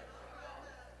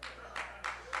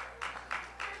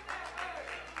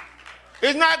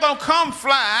 It's not going to come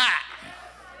fly out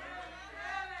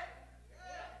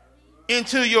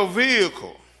into your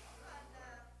vehicle.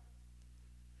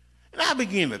 And I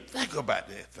began to think about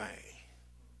that thing.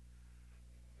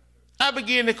 I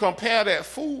began to compare that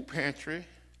food pantry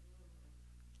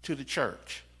to the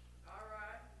church.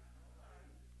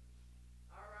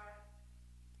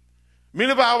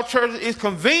 Many of our churches, it's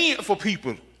convenient for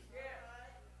people.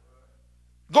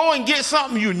 Go and get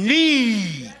something you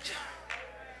need.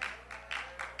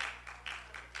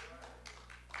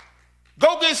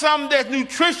 Go get something that's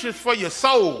nutritious for your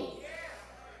soul.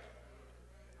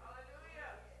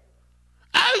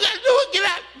 All you got to do is get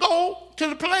out, go to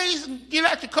the place, and get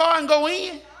out your car and go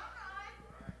in.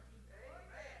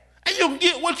 And you can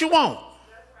get what you want.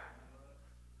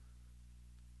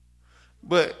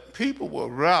 But people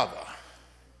would rather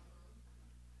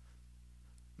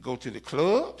go to the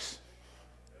clubs,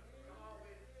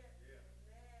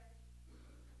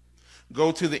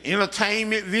 go to the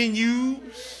entertainment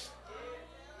venues,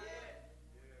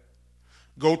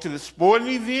 go to the sporting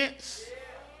events,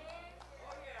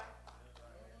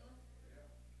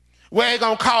 where it's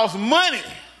going to cost money.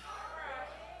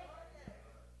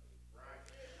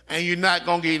 And you're not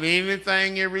going to get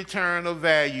anything in return of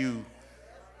value.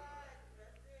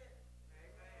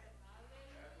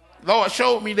 Lord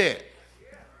showed me that.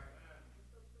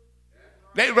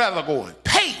 They'd rather go and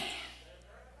pay.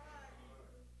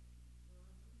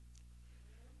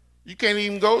 You can't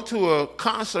even go to a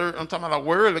concert. I'm talking about a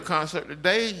worldly concert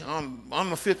today on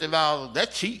the $50.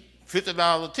 That's cheap.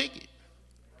 $50 a ticket.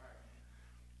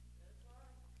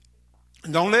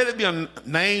 Don't let it be a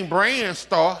name brand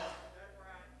store.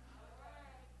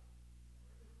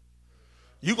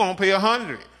 You're going to pay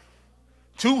 $100,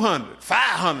 $200,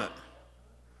 $500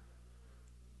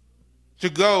 to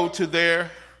go to their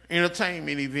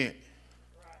entertainment event.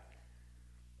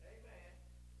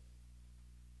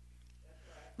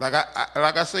 Like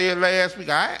I said last week,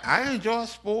 I enjoy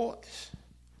sports.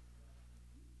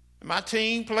 My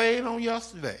team played on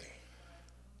yesterday.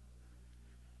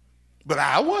 But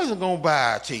I wasn't going to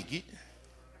buy a ticket.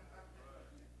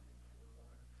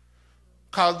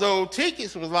 Because those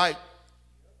tickets was like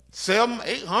 $700,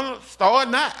 $800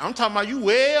 starting out. I'm talking about you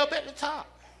way up at the top.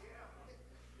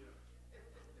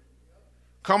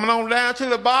 Coming on down to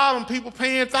the bottom, people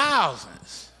paying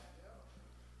thousands.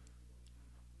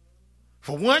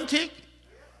 for one ticket.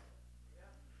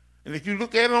 And if you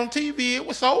look at it on TV, it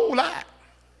was sold out.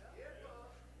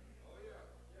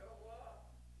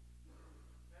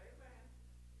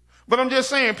 But I'm just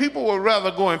saying, people would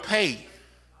rather go and pay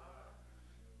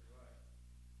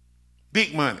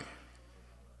big money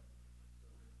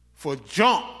for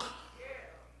junk.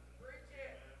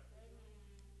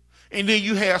 And then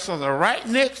you have something right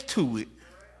next to it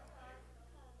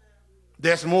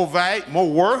that's more value, more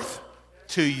worth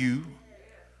to you,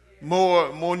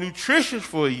 more nutritious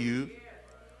for you.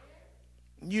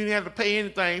 You didn't have to pay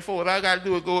anything for it. All I got to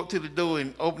do is go up to the door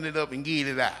and open it up and get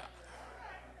it out.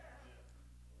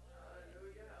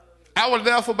 I was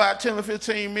there for about 10 or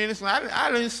 15 minutes, and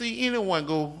I didn't see anyone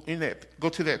go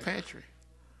to that pantry.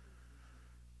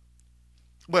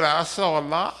 But I saw a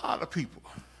lot of people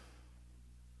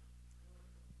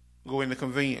go in the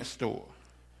convenience store.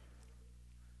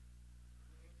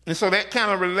 And so that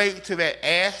kind of relates to that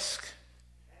ask,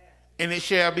 and it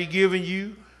shall be given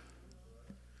you.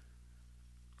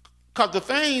 Because the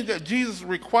things that Jesus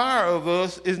requires of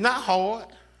us is not hard.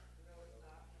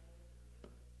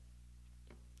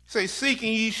 Say, seek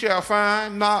and ye shall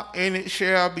find, knock and it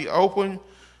shall be open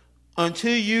unto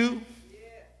you.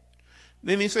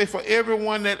 Then he say, for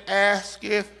everyone that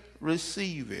asketh,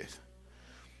 receiveth.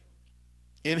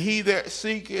 And he that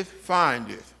seeketh,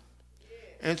 findeth.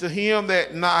 And to him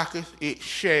that knocketh, it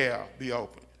shall be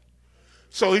open.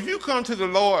 So if you come to the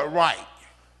Lord right,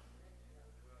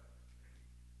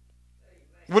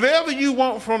 whatever you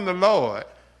want from the Lord,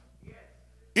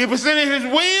 if it's in his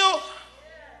will,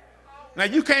 now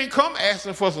you can't come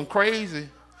asking for some crazy,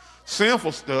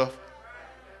 sinful stuff.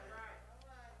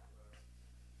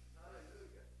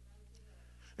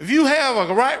 If you have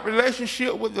a right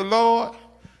relationship with the Lord,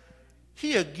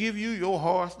 he'll give you your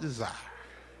heart's desire.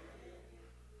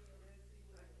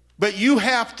 But you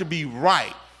have to be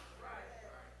right.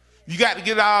 You got to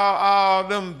get all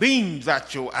them beams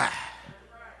out your eye.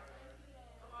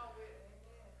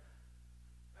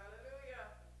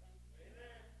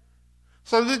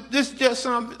 So this is just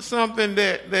something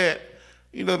that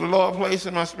you know the Lord placed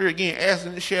in my spirit again.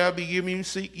 Asking it shall be given you,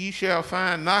 seek ye shall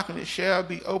find, knocking it shall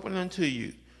be open unto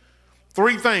you.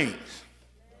 3 things.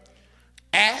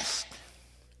 Ask,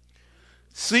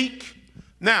 seek.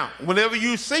 Now, whenever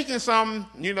you're seeking something,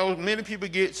 you know, many people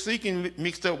get seeking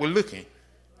mixed up with looking.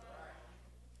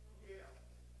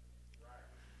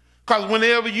 Because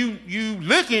whenever you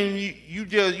looking, you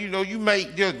just, you know, you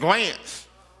make just glance.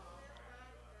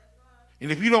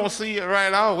 And if you don't see it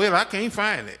right off, well, I can't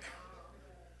find it.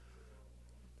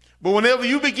 But whenever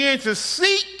you begin to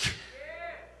seek,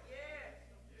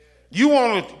 you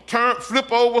want to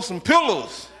flip over some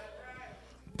pillows,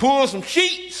 pull some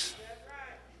sheets,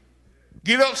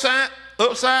 get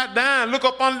upside down, look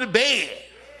up under the bed.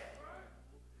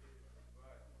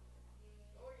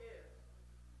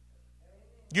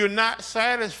 You're not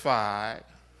satisfied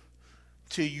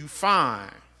till you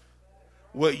find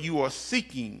what you are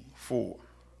seeking for.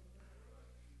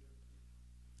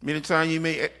 Many times you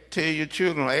may tell your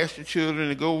children or ask your children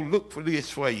to go look for this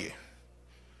for you.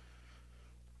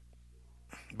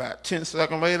 About 10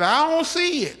 seconds later, I don't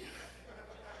see it.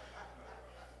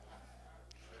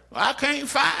 I can't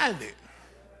find it.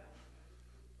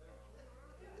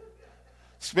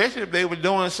 Especially if they were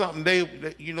doing something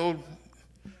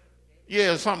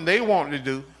something they wanted to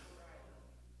do.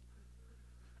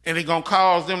 And it's going to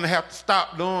cause them to have to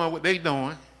stop doing what they're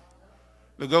doing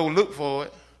to go look for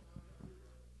it.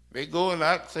 They go and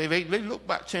like say they look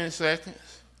about 10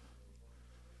 seconds.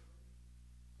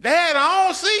 Dad, I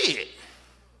don't see it.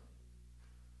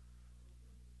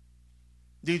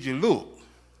 Did you look?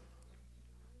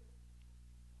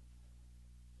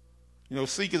 You know,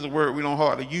 seek is a word we don't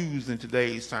hardly use in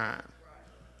today's time.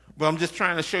 But I'm just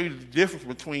trying to show you the difference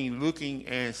between looking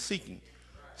and seeking.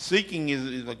 Seeking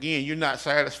is again, you're not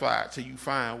satisfied till you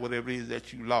find whatever it is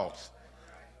that you lost.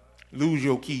 Lose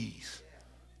your keys.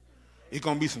 It's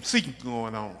going to be some seeking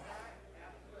going on.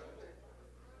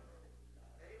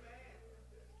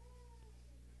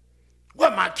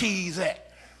 Where my keys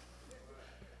at?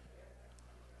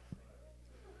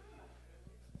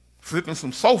 Flipping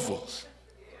some sofas.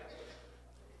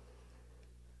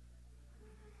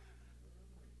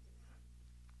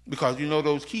 Because you know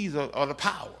those keys are the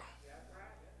power.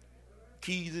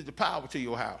 Keys is the power to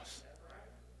your house.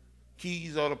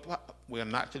 Keys are the power. Well,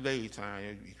 not today's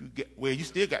time. You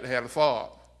still got to have the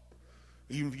fob.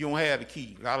 Even if you don't have the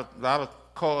key. A lot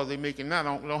of cars they making now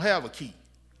don't have a key.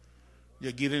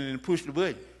 You get in and push the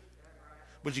button.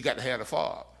 But you got to have the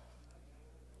fob.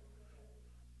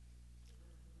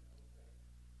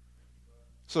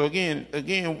 So again,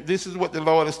 this is what the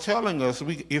Lord is telling us.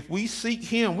 If we seek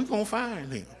him, we're going to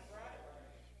find him.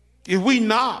 If we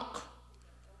knock,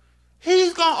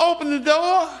 he's going to open the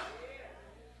door.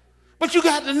 But you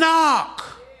got to knock.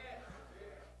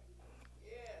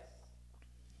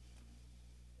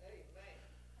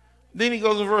 Then he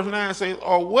goes in verse 9 and says,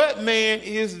 or what man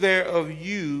is there of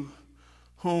you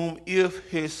whom if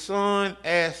his son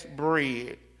asks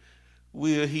bread,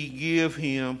 will he give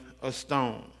him a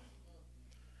stone?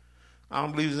 I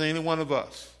don't believe there's any one of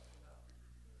us,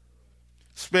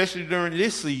 especially during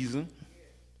this season.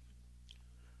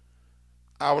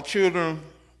 Our children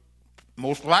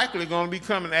most likely going to be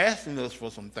coming asking us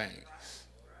for some things.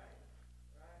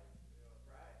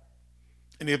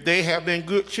 And if they have been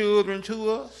good children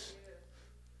to us,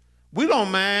 we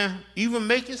don't mind even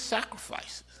making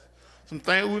sacrifices. Some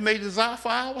things we may desire for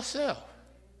ourselves.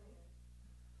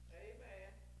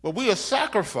 But we'll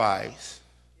sacrifice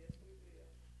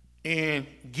and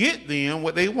get them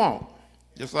what they want.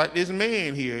 Just like this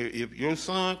man here. If your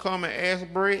son come and ask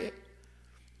bread,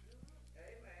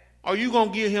 are you going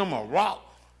to give him a rock?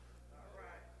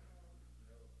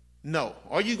 No.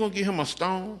 Are you going to give him a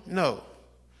stone? No.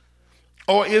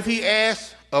 Or if he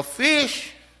asks a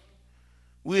fish,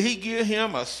 will he give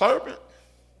him a serpent?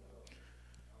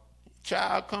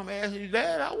 Child come ask you,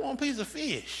 Dad, I want a piece of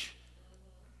fish.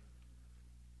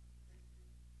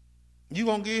 You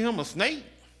going to give him a snake?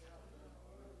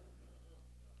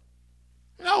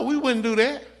 No, we wouldn't do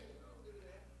that.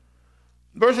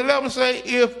 Verse 11 say,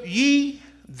 if ye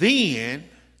then,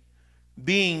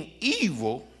 being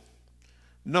evil,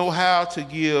 know how to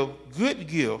give good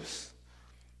gifts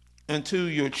unto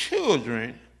your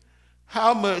children,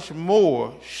 how much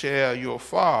more shall your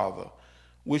Father,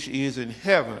 which is in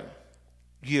heaven,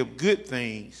 give good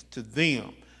things to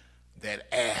them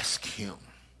that ask him?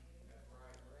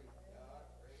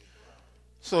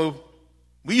 So,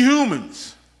 we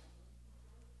humans,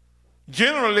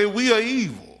 generally we are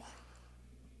evil.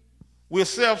 We're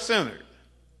self-centered.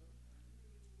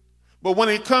 But when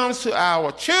it comes to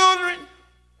our children,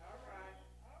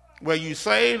 whether you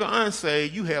saved or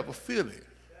unsaved, you have a feeling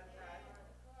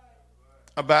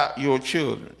about your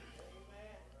children.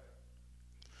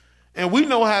 And we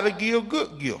know how to give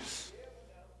good gifts.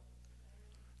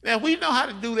 Now, we know how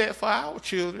to do that for our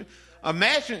children.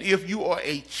 Imagine if you are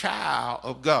a child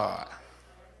of God.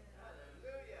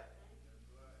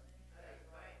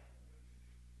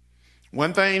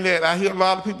 One thing that I hear a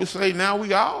lot of people say, now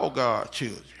we all God's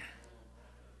children.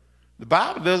 The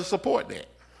Bible doesn't support that.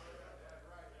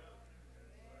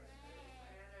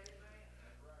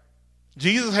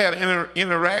 Jesus had an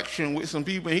interaction with some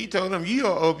people, and he told them, you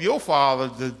are of your father,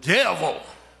 the devil.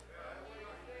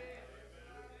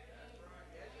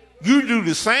 You do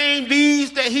the same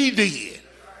deeds that he did.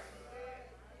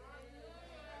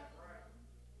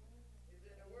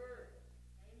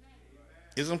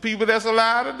 There's some people that's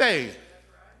alive today.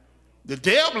 The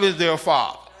devil is their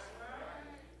father.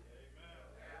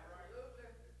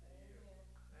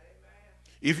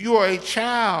 If you are a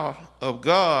child of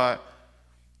God,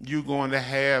 you're going to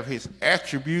have his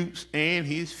attributes and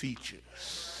his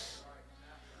features.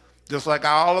 Just like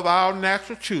all of our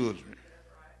natural children.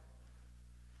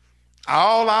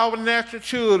 All our natural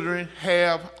children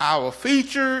have our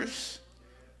features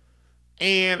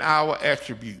and our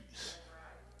attributes.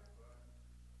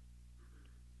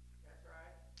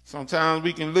 Sometimes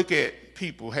we can look at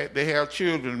people, they have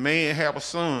children, man have a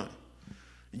son.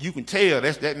 You can tell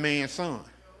that's that man's son.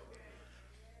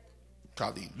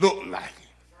 Because he look like it.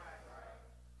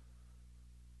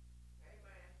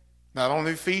 Not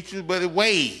only features, but it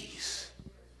ways.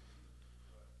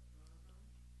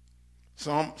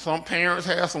 Some parents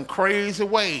have some crazy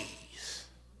ways.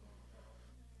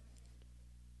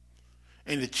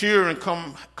 And the children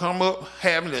come up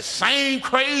having the same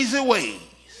crazy ways.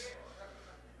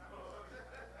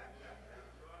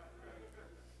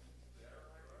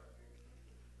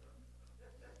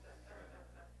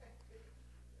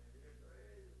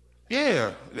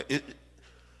 Yeah.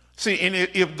 See, and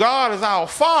if God is our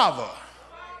Father,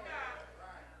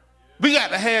 we got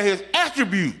to have his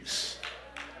attributes.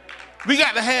 We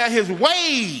got to have his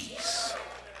ways.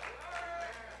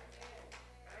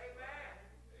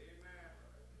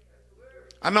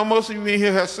 I know most of you in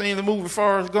here have seen the movie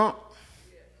Forrest Gump.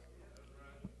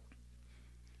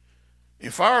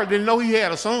 And Forrest didn't know he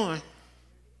had a son,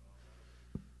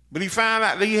 but he found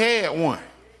out that he had one.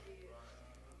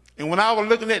 And when I was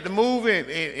looking at the movie,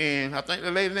 and I think the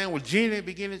lady's name was Jenny,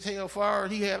 beginning to tell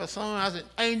Forrest he had a son, I said,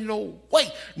 ain't no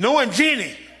way. Knowing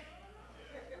Jenny.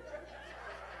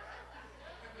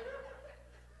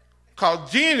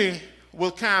 Because Jenny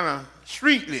was kind of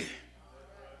streetly.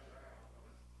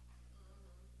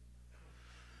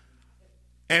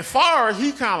 And Forrest,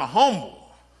 he kind of humble.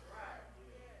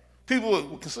 People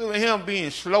would consider him being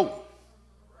slow.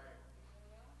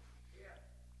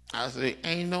 I said,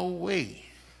 ain't no way.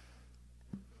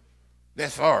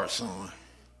 That's Forrest's son.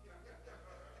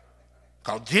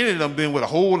 Because Jenny done been with a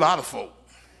whole lot of folk.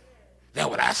 That's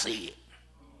what I said.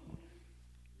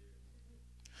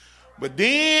 But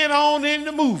then on in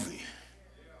the movie,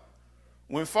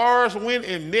 when Forrest went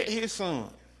and met his son,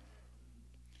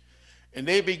 and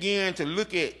they began to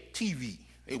look at TV,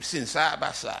 they were sitting side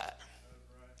by side.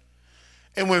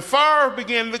 And when Forrest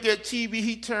began to look at TV,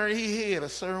 he turned his head a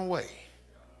certain way.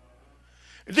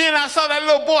 And then I saw that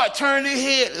little boy turn his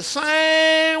head the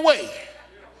same way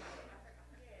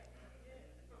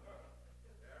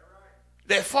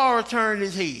that Forrest turned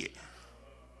his head.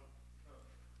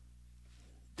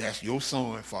 That's your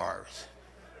son, Forrest.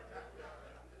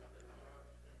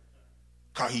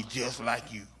 Because he's just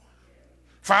like you.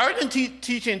 Forrest didn't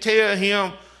teach and tell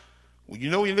him, well, you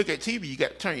know when you look at TV, you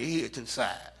got to turn your head to the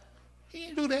side. He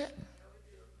didn't do that.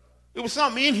 It was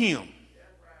something in him.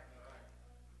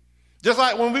 Just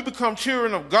like when we become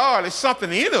children of God, it's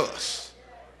something in us.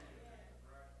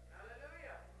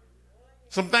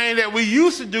 Something that we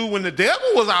used to do when the devil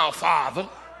was our father.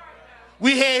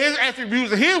 We had his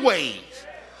attributes and his ways.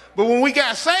 But when we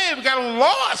got saved, we got on the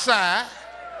Lord's side.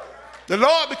 The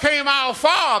Lord became our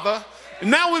father,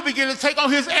 and now we begin to take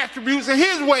on his attributes and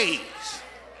his ways.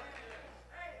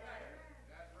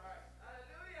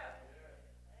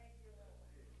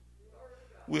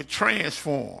 We're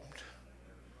transformed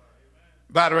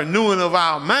by the renewing of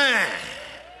our mind.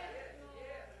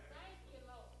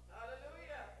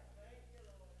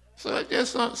 So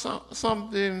that's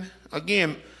something,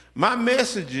 again, my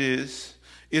message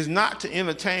is not to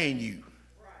entertain you.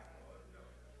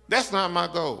 That's not my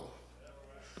goal.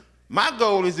 My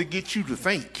goal is to get you to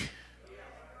think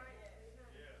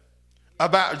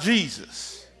about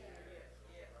Jesus,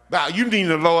 about you needing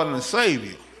the Lord and the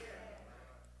Savior.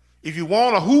 If you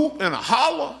want a hoop and a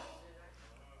holler,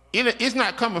 it's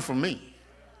not coming from me.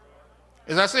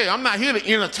 As I said, I'm not here to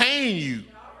entertain you.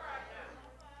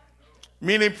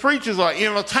 Many preachers are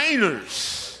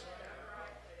entertainers.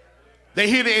 They're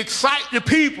here to excite the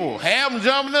people, have them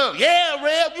jumping up. Yeah,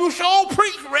 Reb, you sure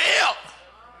preach, Reb.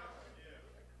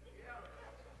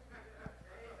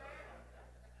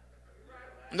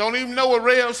 Don't even know what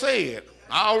Reb said.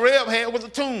 All Reb had was a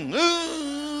tune.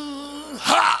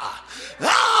 Ha!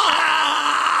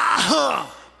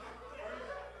 Ah!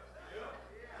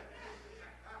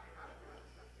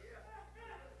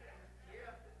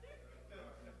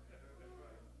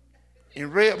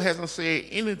 And Reb hasn't said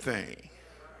anything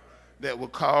that will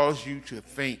cause you to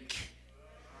think,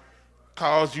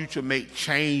 cause you to make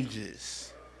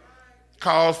changes,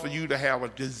 cause for you to have a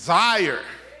desire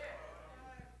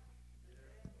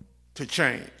to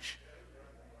change.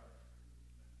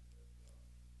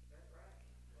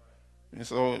 And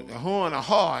so the who and the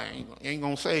ha ain't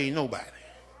going to save nobody.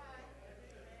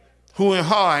 Who and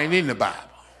ha ain't in the Bible.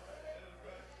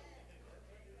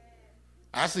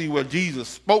 I see where Jesus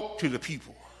spoke to the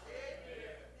people.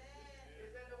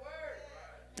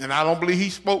 And I don't believe he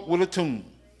spoke with a tune.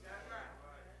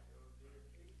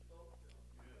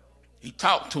 He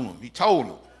talked to him. He told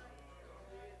him.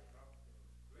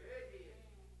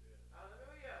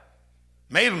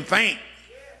 Made him think.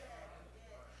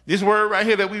 This word right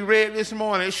here that we read this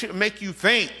morning, it should make you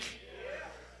think.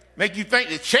 Make you think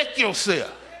to check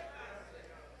yourself.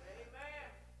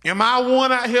 Am I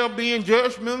one out here being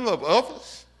judgmental of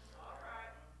others?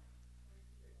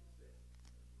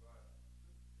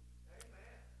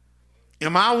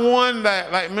 Am I one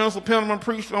that, like Minister Penniman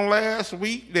preached on last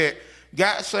week, that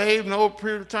got saved in over a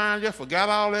period of time, just forgot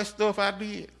all that stuff I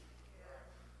did?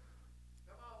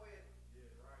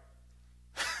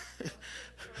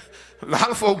 A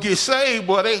lot of folk get saved,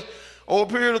 but they, over a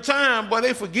period of time, but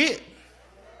they forget.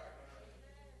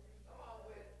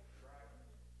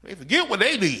 They forget what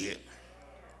they did.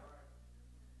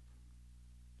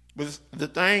 But the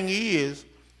thing is,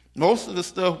 most of the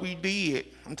stuff we did,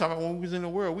 I'm talking about when we was in the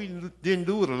world, we didn't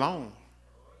do it alone.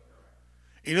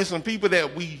 And there's some people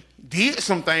that we did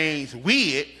some things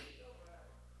with,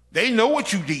 they know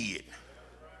what you did.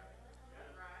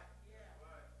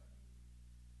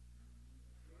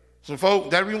 So, folks,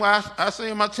 that's the reason why I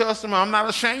say in my testimony, I'm not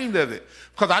ashamed of it.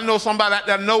 Because I know somebody out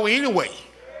there know anyway.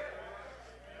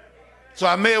 So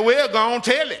I may well go and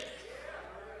tell it.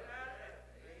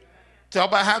 Tell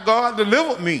about how God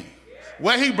delivered me.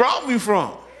 Where he brought me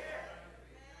from.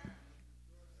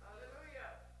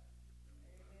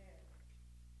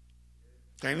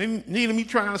 Ain't need me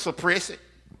trying to suppress it.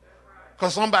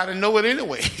 Because somebody know it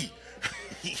anyway.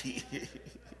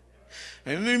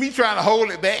 And then me trying to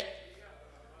hold it back.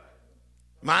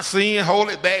 My sin, hold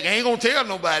it back. I ain't going to tell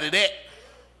nobody that.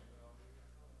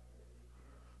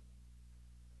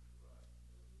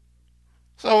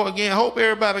 So again, I hope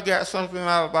everybody got something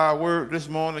out of our word this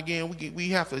morning. Again, we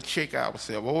have to check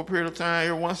ourselves. Over a period of time,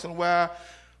 every once in a while,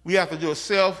 we have to do a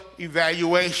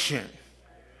self-evaluation.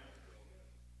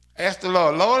 Ask the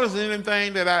Lord, Lord, is there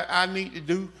anything that I need to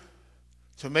do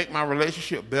to make my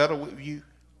relationship better with you?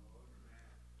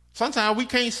 Sometimes we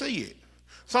can't see it.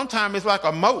 Sometimes it's like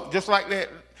a mote, just like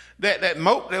that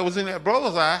mote that was in that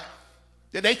brother's eye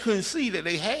that they couldn't see that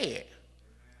they had.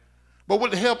 But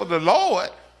with the help of the Lord,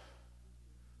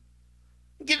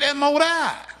 get that mote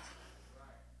out.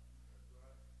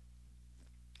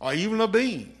 Or even a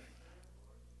beam.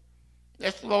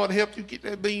 Ask the Lord to help you get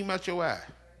that beam out your eye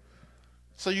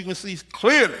so you can see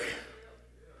clearly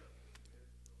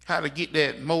how to get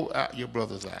that mote out your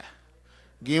brother's eye.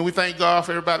 Again, we thank God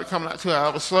for everybody coming out to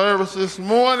our service this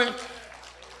morning.